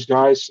English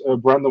guys?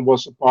 Brandon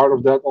was a part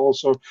of that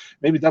also.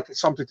 Maybe that had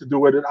something to do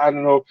with it. I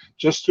don't know.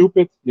 Just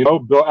stupid. Bill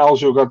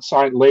Algeo got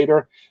signed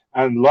later,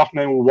 and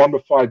Loughnane, who won the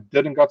fight,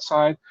 didn't get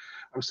signed.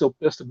 I'm still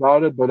pissed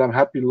about it, but I'm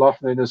happy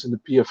Loughnane is in the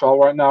PFL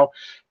right now.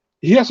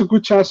 He has a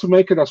good chance to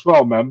make it as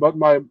well, man. But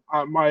I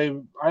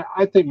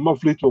think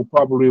Mavlit will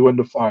probably win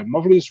the fight.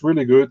 Mavlit is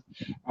really good.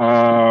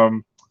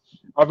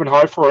 I've been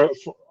high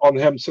on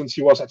him since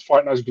he was at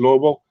Fight Nights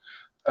Global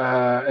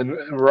in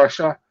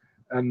Russia.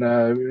 And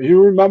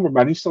you remember,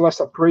 man, he still has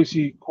that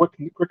crazy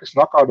quickest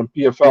knockout in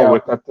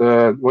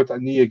PFL with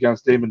that knee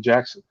against Damon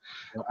Jackson.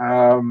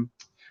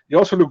 He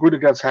also looked good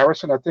against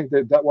Harrison. I think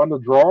that won the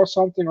draw or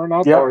something or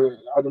not. Or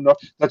I don't know.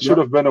 That should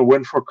have been a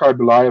win for Kai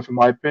Belayev, in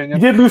my opinion.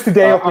 He did lose to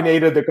Daniel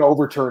Pineda that got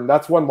overturned.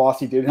 That's one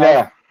loss he did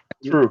have.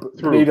 Yeah, true.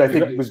 Pineda, I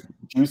think he was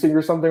juicing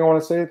or something, I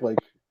want to say.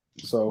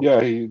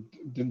 Yeah,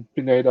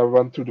 Pineda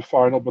went to the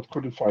final but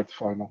couldn't fight the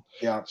final.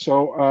 Yeah.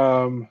 So,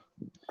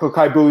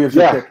 Kai Belayev,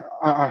 your pick.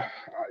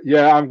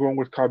 I'm going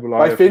with Kai Belayev.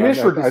 By finish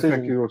or decision? I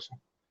think it was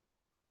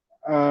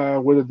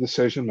with a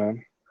decision,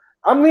 man.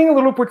 I'm leaning a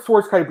little bit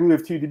towards Kai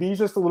Belayev too. To be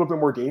just a little bit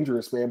more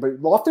dangerous, man.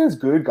 But Lofton is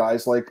good,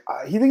 guys.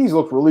 He thinks he's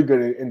looked really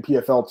good in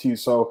PFL too.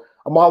 So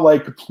I'm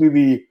not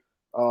completely,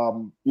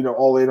 all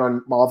in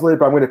on Mavlit,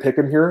 but I'm going to pick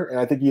him here, and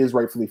I think he is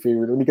rightfully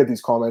favored. Let me get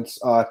these comments.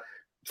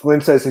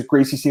 Lynn says has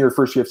Gracie seen her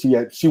first UFC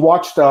yet? She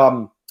watched.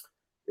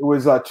 It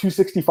was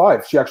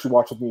 265. She actually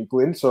watched with me,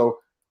 Glenn. So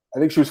I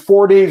think she was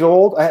 4 days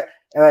old.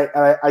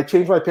 I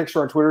changed my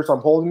picture on Twitter, so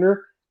I'm holding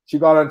her. She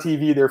got on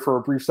TV there for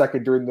a brief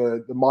second during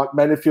the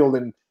Mennefield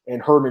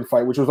and Herman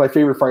fight, which was my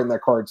favorite fight in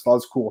that card. So that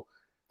was cool.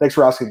 Thanks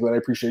for asking, Glenn. I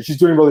appreciate it. She's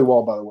doing really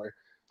well, by the way.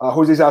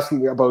 Jose's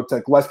asking about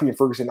Gillespie and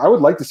Ferguson. I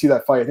would like to see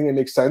that fight. I think it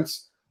makes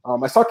sense.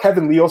 I saw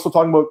Kevin Lee also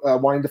talking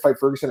about wanting to fight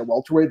Ferguson at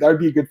welterweight. That would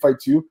be a good fight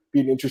too. Be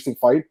an interesting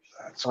fight.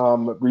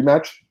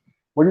 Rematch.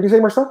 What did you say,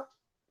 Marcel?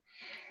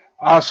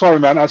 Sorry,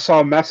 man. I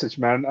saw a message,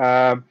 man.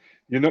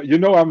 You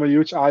know, I'm a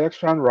huge Ajax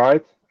fan,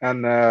 right?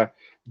 And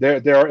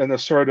they're in a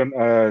certain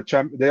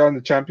they are in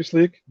the Champions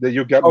League. That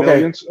you get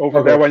millions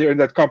over there when you're in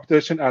that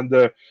competition. And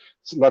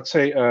let's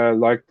say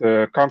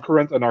the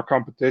concurrent in our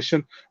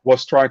competition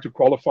was trying to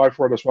qualify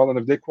for it as well. And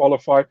if they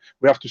qualify,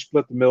 we have to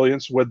split the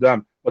millions with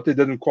them. But they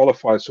didn't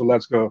qualify, so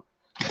let's go.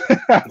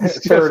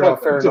 Fair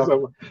enough.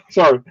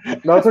 Sorry.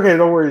 No, it's okay.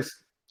 No worries.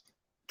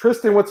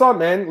 Tristan, what's up,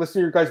 man? Listen to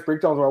your guys'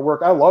 breakdowns of my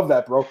work. I love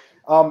that, bro.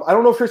 I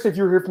don't know, Tristan, if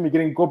you were here from the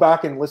beginning. Go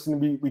back and listen.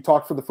 We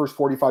talked for the first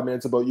 45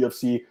 minutes about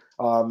UFC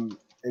and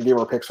gave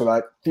our picks for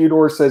that.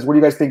 Theodore says, "What do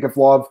you guys think of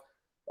Love?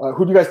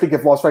 Who do you guys think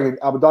if Law's fighting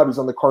Abu Dhabi's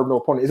on the card, no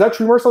opponent? Is that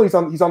true, Marcel? He's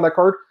on that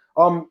card.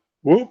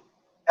 Who?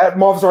 At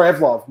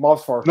Evlov.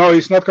 Movsar. No,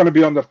 he's not going to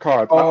be on that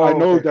card. Oh, I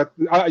know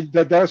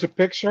that there's a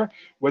picture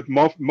with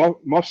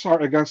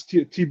Movsar against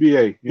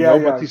TBA.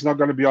 But he's not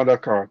going to be on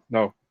that card.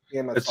 No,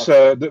 it's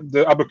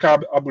the Abu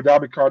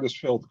Dhabi card is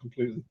filled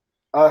completely.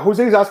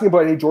 Jose is asking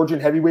about any Georgian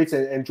heavyweights,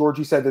 and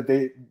Georgie said that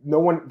they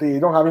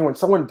don't have anyone.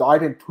 Someone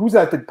died, and who's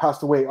that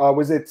passed away?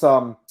 Was it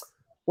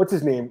what's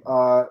his name?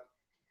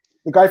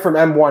 The guy from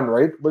M1,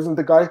 right? Wasn't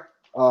the guy?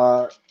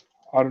 I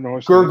don't know.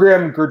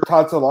 Gurgram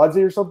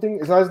Gurtatsaladze or something.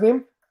 Is that his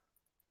name?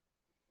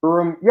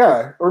 Guram,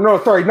 yeah. Or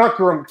no, sorry, not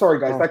Guram. Sorry,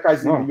 guys. That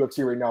guy's in the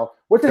UFC right now.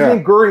 What's his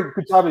name? Guram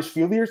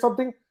Kutabishvili or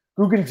something?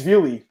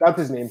 Guganjvili. That's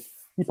his name.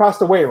 He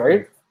passed away,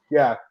 right?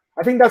 Yeah.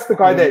 I think that's the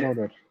guy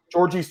that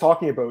Georgie's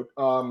talking about.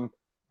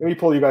 Let me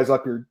pull you guys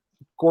up here.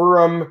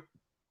 Guram,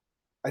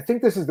 I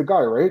think this is the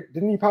guy, right?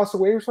 Didn't he pass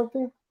away or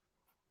something?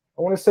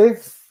 I want to say.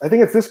 I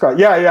think it's this guy.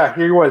 Yeah,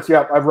 here he was.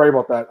 Yeah, I'm right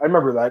about that. I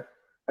remember that.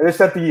 I just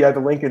set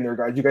the link in there,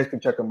 guys. You guys can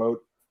check him out.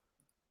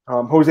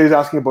 Jose's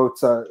asking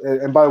about,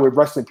 and by the way,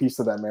 rest in peace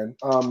to that, man.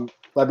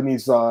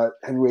 Lebanese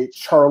heavyweight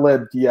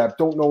Charleb Diab.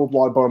 Don't know a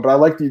lot about him, but I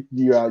like the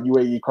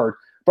UAE card.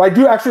 But I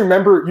do actually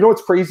remember. You know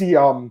what's crazy,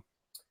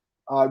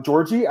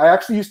 Georgie? I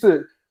used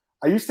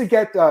to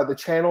get the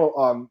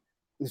channel,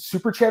 the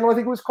Super Channel, I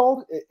think it was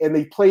called, and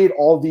they played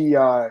all the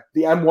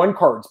M1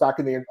 cards back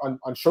in on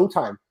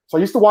Showtime. So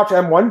I used to watch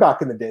M1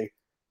 back in the day,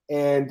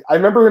 and I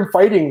remember him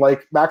fighting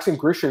like Maxim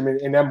Grisham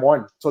in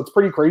M1. So it's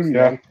pretty crazy,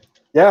 man.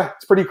 Yeah,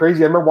 it's pretty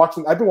crazy. I've been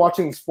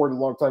watching the sport a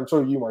long time. So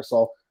have you,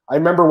 Marcel. I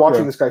remember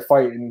watching this guy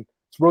fight, and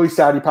it's really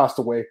sad he passed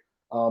away.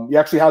 He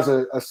actually has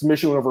a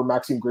submission win over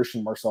Maxim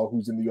Grisham, Marcel,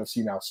 who's in the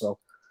UFC now. So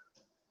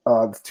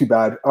it's too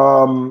bad.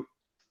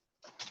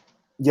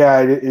 Yeah,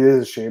 it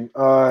is a shame.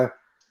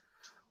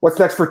 What's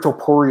next for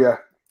Topuria?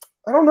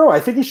 I don't know. I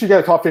think he should get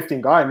a top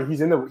 15 guy. I mean,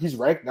 he's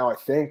ranked now, I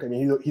think. I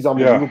mean, he's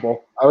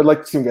unbelievable. I would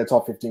like to see him get a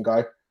top 15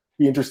 guy.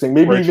 Be interesting.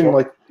 Maybe even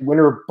like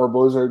winner of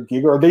Barboza or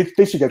Giga, or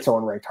they should get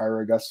someone ranked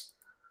higher, I guess.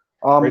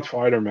 Great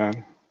fighter,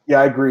 man.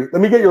 Yeah, I agree.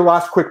 Let me get your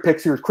last quick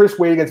picks here. Chris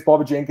Wade against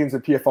Bubba Jenkins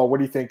at PFL. What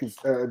do you think is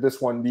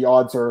this one? The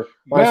odds are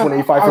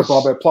 -185 for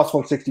Bubba,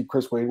 +160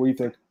 Chris Wade. What do you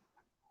think?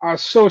 I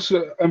was so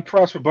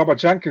impressed with Bubba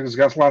Jenkins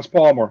against Lance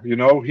Palmer. You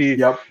know,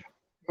 Yep.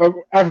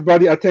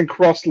 everybody I think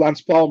crossed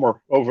Lance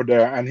Palmer over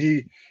there, and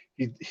he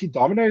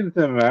dominated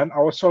him, man. I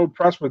was so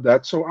impressed with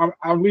that. So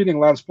I'm leading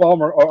Lance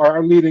Palmer, or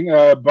I'm leading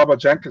Bubba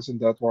Jenkins in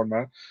that one,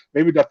 man.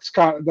 Maybe that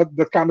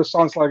kind of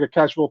sounds like a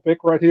casual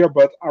pick right here,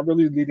 but I'm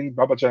really leading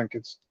Bubba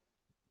Jenkins.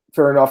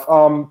 Fair enough.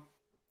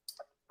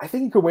 I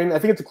think he could win. I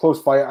think it's a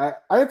close fight.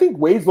 I think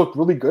Wade's looked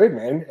really good,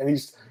 man, and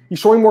he's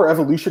showing more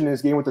evolution in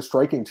his game with the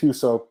striking too.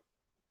 So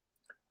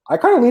I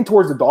kind of lean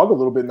towards the dog a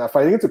little bit in that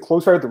fight. I think it's a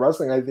close fight at the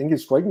wrestling. I think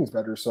his striking is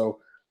better. So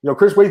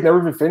Chris Wade's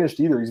never been finished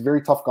either. He's a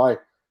very tough guy.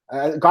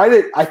 A guy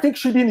that I think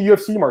should be in the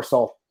UFC,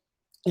 Marcel.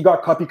 He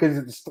got cut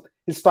because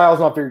his style is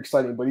not very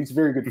exciting, but he's a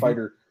very good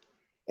fighter.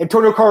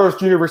 Antonio Carlos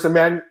Jr. versus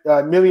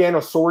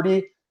Emiliano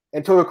Sordi.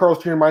 Antonio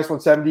Carlos Jr. minus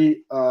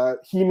 170.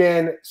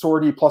 He-Man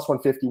Sordi plus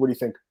 150. What do you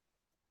think?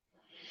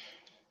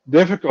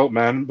 Difficult,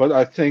 man, but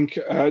I think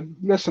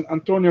listen,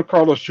 Antonio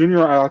Carlos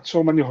Jr. I had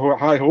so many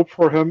high hope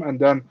for him, and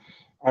then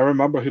I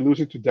remember he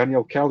losing to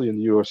Daniel Kelly in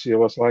the UFC. I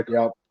was like,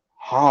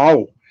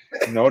 how?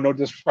 No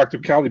disrespect to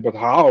Kelly, but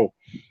how?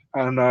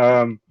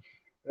 And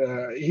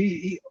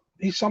he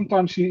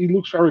sometimes he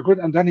looks very good,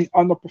 and then he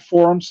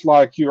underperforms.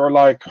 Like you're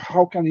like,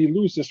 how can he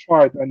lose this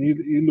fight? And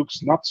he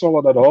looks not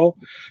solid at all.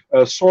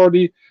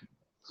 Sordi,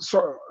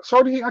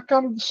 I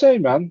kind of the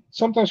same, man.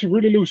 Sometimes he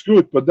really looks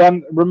good, but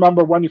then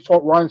remember when he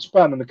fought Ryan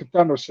Spann in the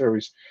Contender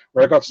Series,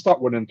 where I got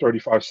stopped within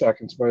 35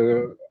 seconds.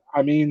 But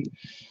I mean,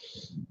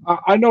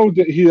 I know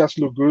that he has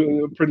looked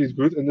good, pretty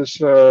good in this.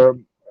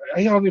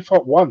 He only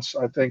fought once,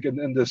 I think,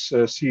 in this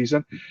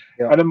season,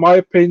 and in my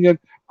opinion,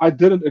 I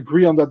didn't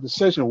agree on that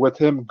decision with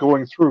him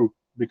going through.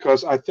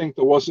 Because I think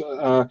there was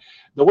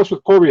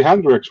with Corey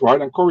Hendricks, right?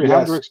 And Corey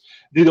Hendricks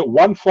needed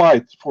one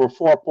fight for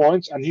 4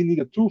 points, and he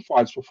needed 2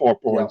 fights for 4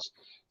 points.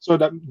 So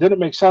that didn't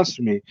make sense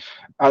to me.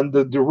 And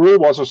the rule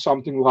was or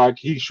something like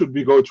he should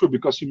be go through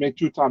because he made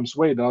 2 times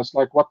weight. And I was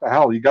like, what the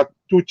hell? He got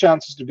 2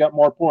 chances to get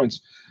more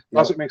points.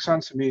 Doesn't make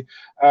sense to me.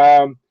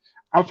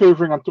 I'm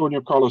favoring Antonio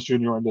Carlos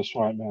Jr. in this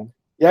fight, man.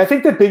 Yeah, I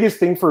think the biggest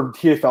thing for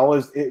TFL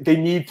is they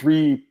need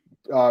 3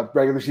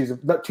 regular season.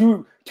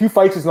 Two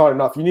fights is not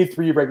enough. You need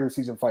 3 regular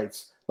season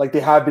fights, like they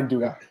have been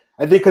doing.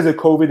 I think because of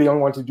COVID, they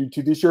only want to do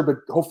 2 this year, but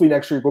hopefully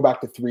next year go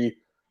back to 3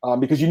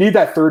 because you need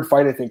that 3rd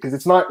fight. I think because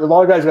it's not a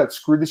lot of guys got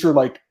screwed this year.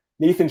 Like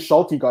Nathan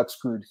Schulte got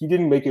screwed. He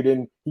didn't make it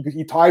in.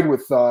 He tied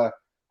with I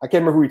can't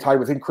remember who he tied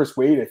with. I think Chris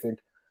Wade. I think.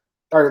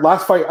 All right,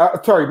 last fight.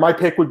 Sorry, my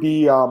pick would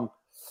be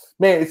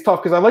man. It's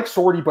tough because I like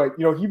Sordi, but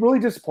he really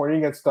disappointed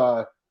against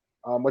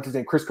what's his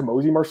name, Chris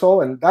Camozzi,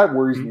 Marcel, and that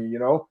worries me.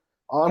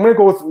 I'm going to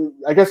go with,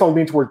 I guess I'll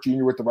lean towards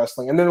Junior with the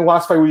wrestling. And then the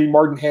last fight would be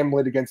Martin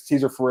Hamlet against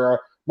Cesar Ferreira.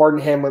 Martin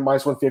Hamlet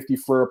minus 150,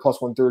 Ferreira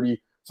plus 130.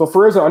 So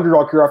Ferreira's an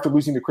underdog here after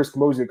losing to Chris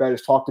Camozzi, the guy I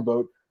just talked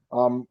about.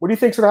 What do you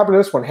think's going to happen to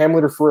this one,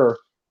 Hamlet or Ferreira?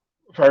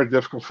 Very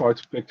difficult fight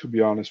to pick, to be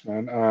honest,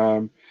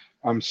 man.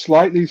 I'm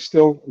slightly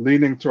still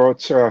leaning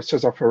towards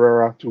Cesar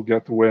Ferreira to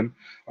get the win.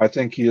 I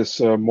think he is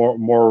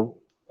more,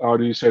 how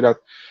do you say that?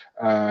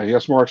 He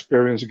has more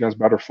experience against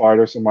better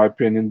fighters, in my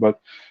opinion, but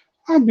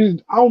I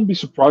wouldn't be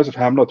surprised if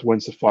Hamlet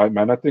wins the fight,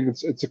 man. I think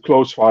it's a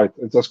close fight.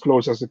 It's as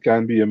close as it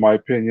can be, in my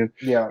opinion.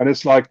 Yeah. And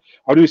it's like,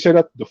 how do you say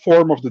that? The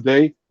form of the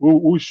day.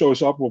 Who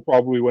shows up will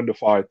probably win the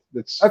fight.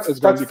 It's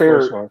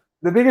fair.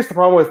 The biggest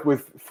problem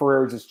with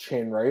Ferreira is his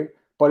chin, right?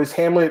 But his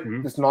Hamlet,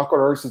 this knockout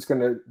artist is going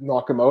to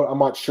knock him out. I'm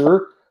not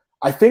sure.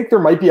 I think there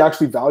might be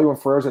actually value in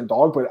Ferreira as a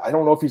dog, but I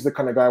don't know if he's the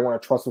kind of guy I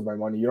want to trust with my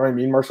money. You know what I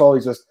mean, Marcel?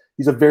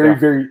 He's a very,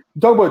 very.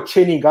 You talk about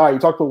chinny guy. You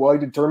talk about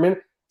well-determined.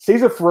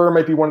 Cesar Ferreira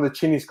might be one of the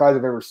chinniest guys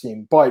I've ever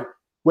seen, but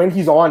when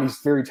he's on, he's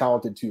very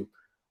talented too.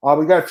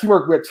 We got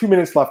 2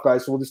 minutes left,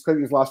 guys, so we'll just click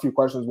these last few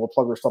questions. We'll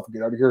plug our stuff and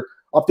get out of here.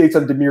 Updates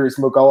on Demiris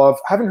Mogilov.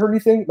 Haven't heard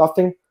anything.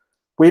 Nothing.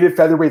 Weighted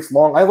featherweight's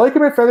long. I like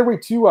him at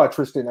featherweight too,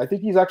 Tristan. I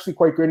think he's actually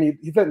quite good. And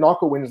he's that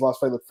knockout win his last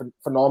fight looked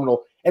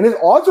phenomenal. And his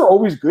odds are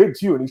always good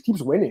too, and he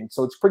keeps winning,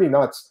 so it's pretty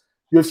nuts.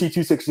 UFC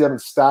 267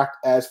 stacked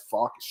as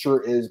fuck.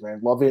 Sure is,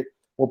 man. Love it.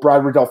 Will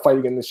Brad Riddell fight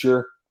again this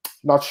year?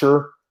 Not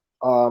sure.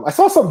 I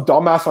saw some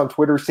dumbass on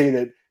Twitter say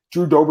that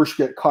Drew Dober should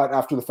get cut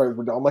after the fight with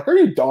Riddell. I'm like, are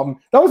you dumb?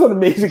 That was an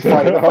amazing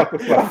fight.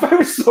 That fight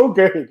was so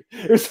good.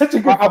 It was such a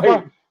good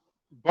fight.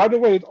 By the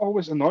way, it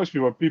always annoys me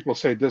when people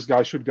say this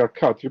guy should get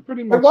cut. You're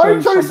pretty much why are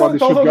you trying to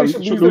tell them they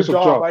should lose their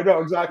job? job? I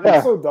know, exactly. Yeah.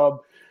 It's so dumb.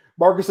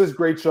 Marcus is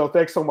great show.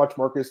 Thanks so much,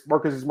 Marcus.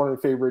 Marcus is one of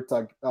the favorite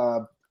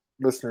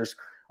listeners.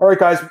 All right,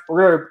 guys,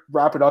 we're going to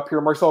wrap it up here.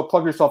 Marcel,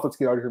 plug yourself. Let's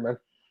get out of here, man.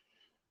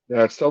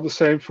 Yeah, it's still the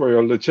same for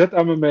your legit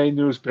MMA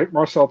news. Big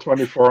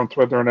Marcel24 on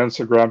Twitter and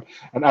Instagram,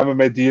 and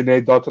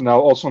MMADNA.nl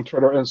also on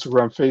Twitter,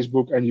 Instagram,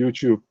 Facebook, and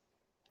YouTube.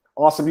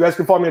 Awesome. You guys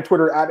can follow me on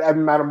Twitter at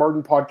Evan Madam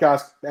Martin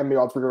Podcast,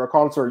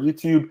 MMAOB.com, so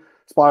YouTube,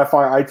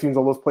 Spotify, iTunes,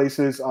 all those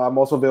places. I'm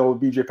also available at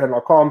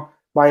bjpenn.com,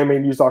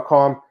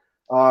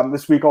 MyMMAnews.com.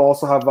 This week I'll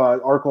also have an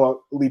article on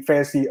Elite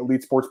Fantasy,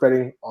 Elite Sports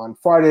Betting on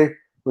Friday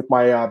with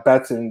my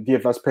bets and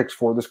DFS picks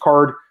for this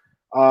card.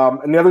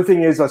 And the other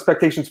thing is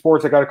Spectation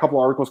Sports. I got a couple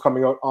articles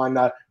coming out on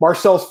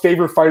Marcel's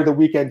favorite fight of the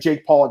weekend,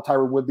 Jake Paul and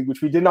Tyron Woodley,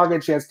 which we did not get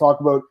a chance to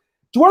talk about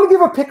Do you want to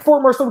give a pick for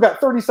it, Marcel? We've got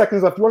 30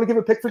 seconds left. Do you want to give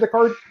a pick for the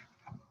card?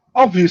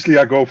 Obviously,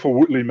 I go for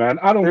Woodley, man.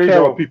 I don't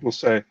care what people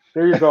say.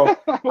 There you go.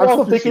 I'm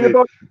still thinking Obviously.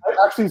 about it. I'm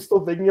actually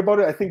still thinking about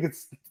it. I think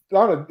it's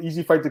not an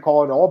easy fight to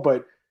call at all,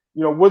 but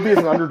Woodley as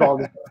an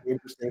underdog is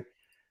interesting.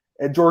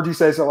 And Georgie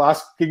says, "I'll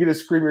ask Giga to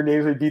scream your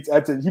names when he beats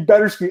Edson. He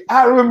better scream,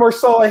 Adam and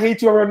Marcel, I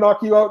hate you. I'm gonna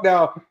knock you out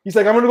now." He's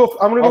like, I'm gonna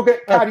go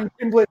get Patty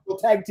Kimblin. We'll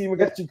tag team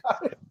against you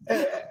guys.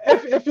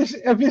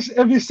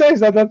 If he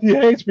says that he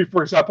hates me,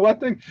 for example, I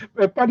think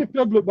Patty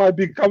Pimblett might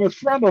become his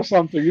friend or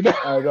something.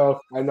 I know.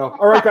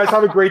 All right, guys,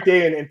 have a great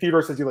day. And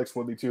Theodore says he likes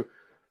Woodley too.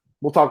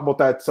 We'll talk about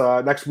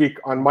that next week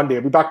on Monday.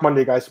 I'll be back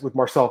Monday, guys, with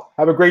Marcel.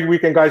 Have a great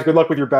weekend, guys. Good luck with your bet.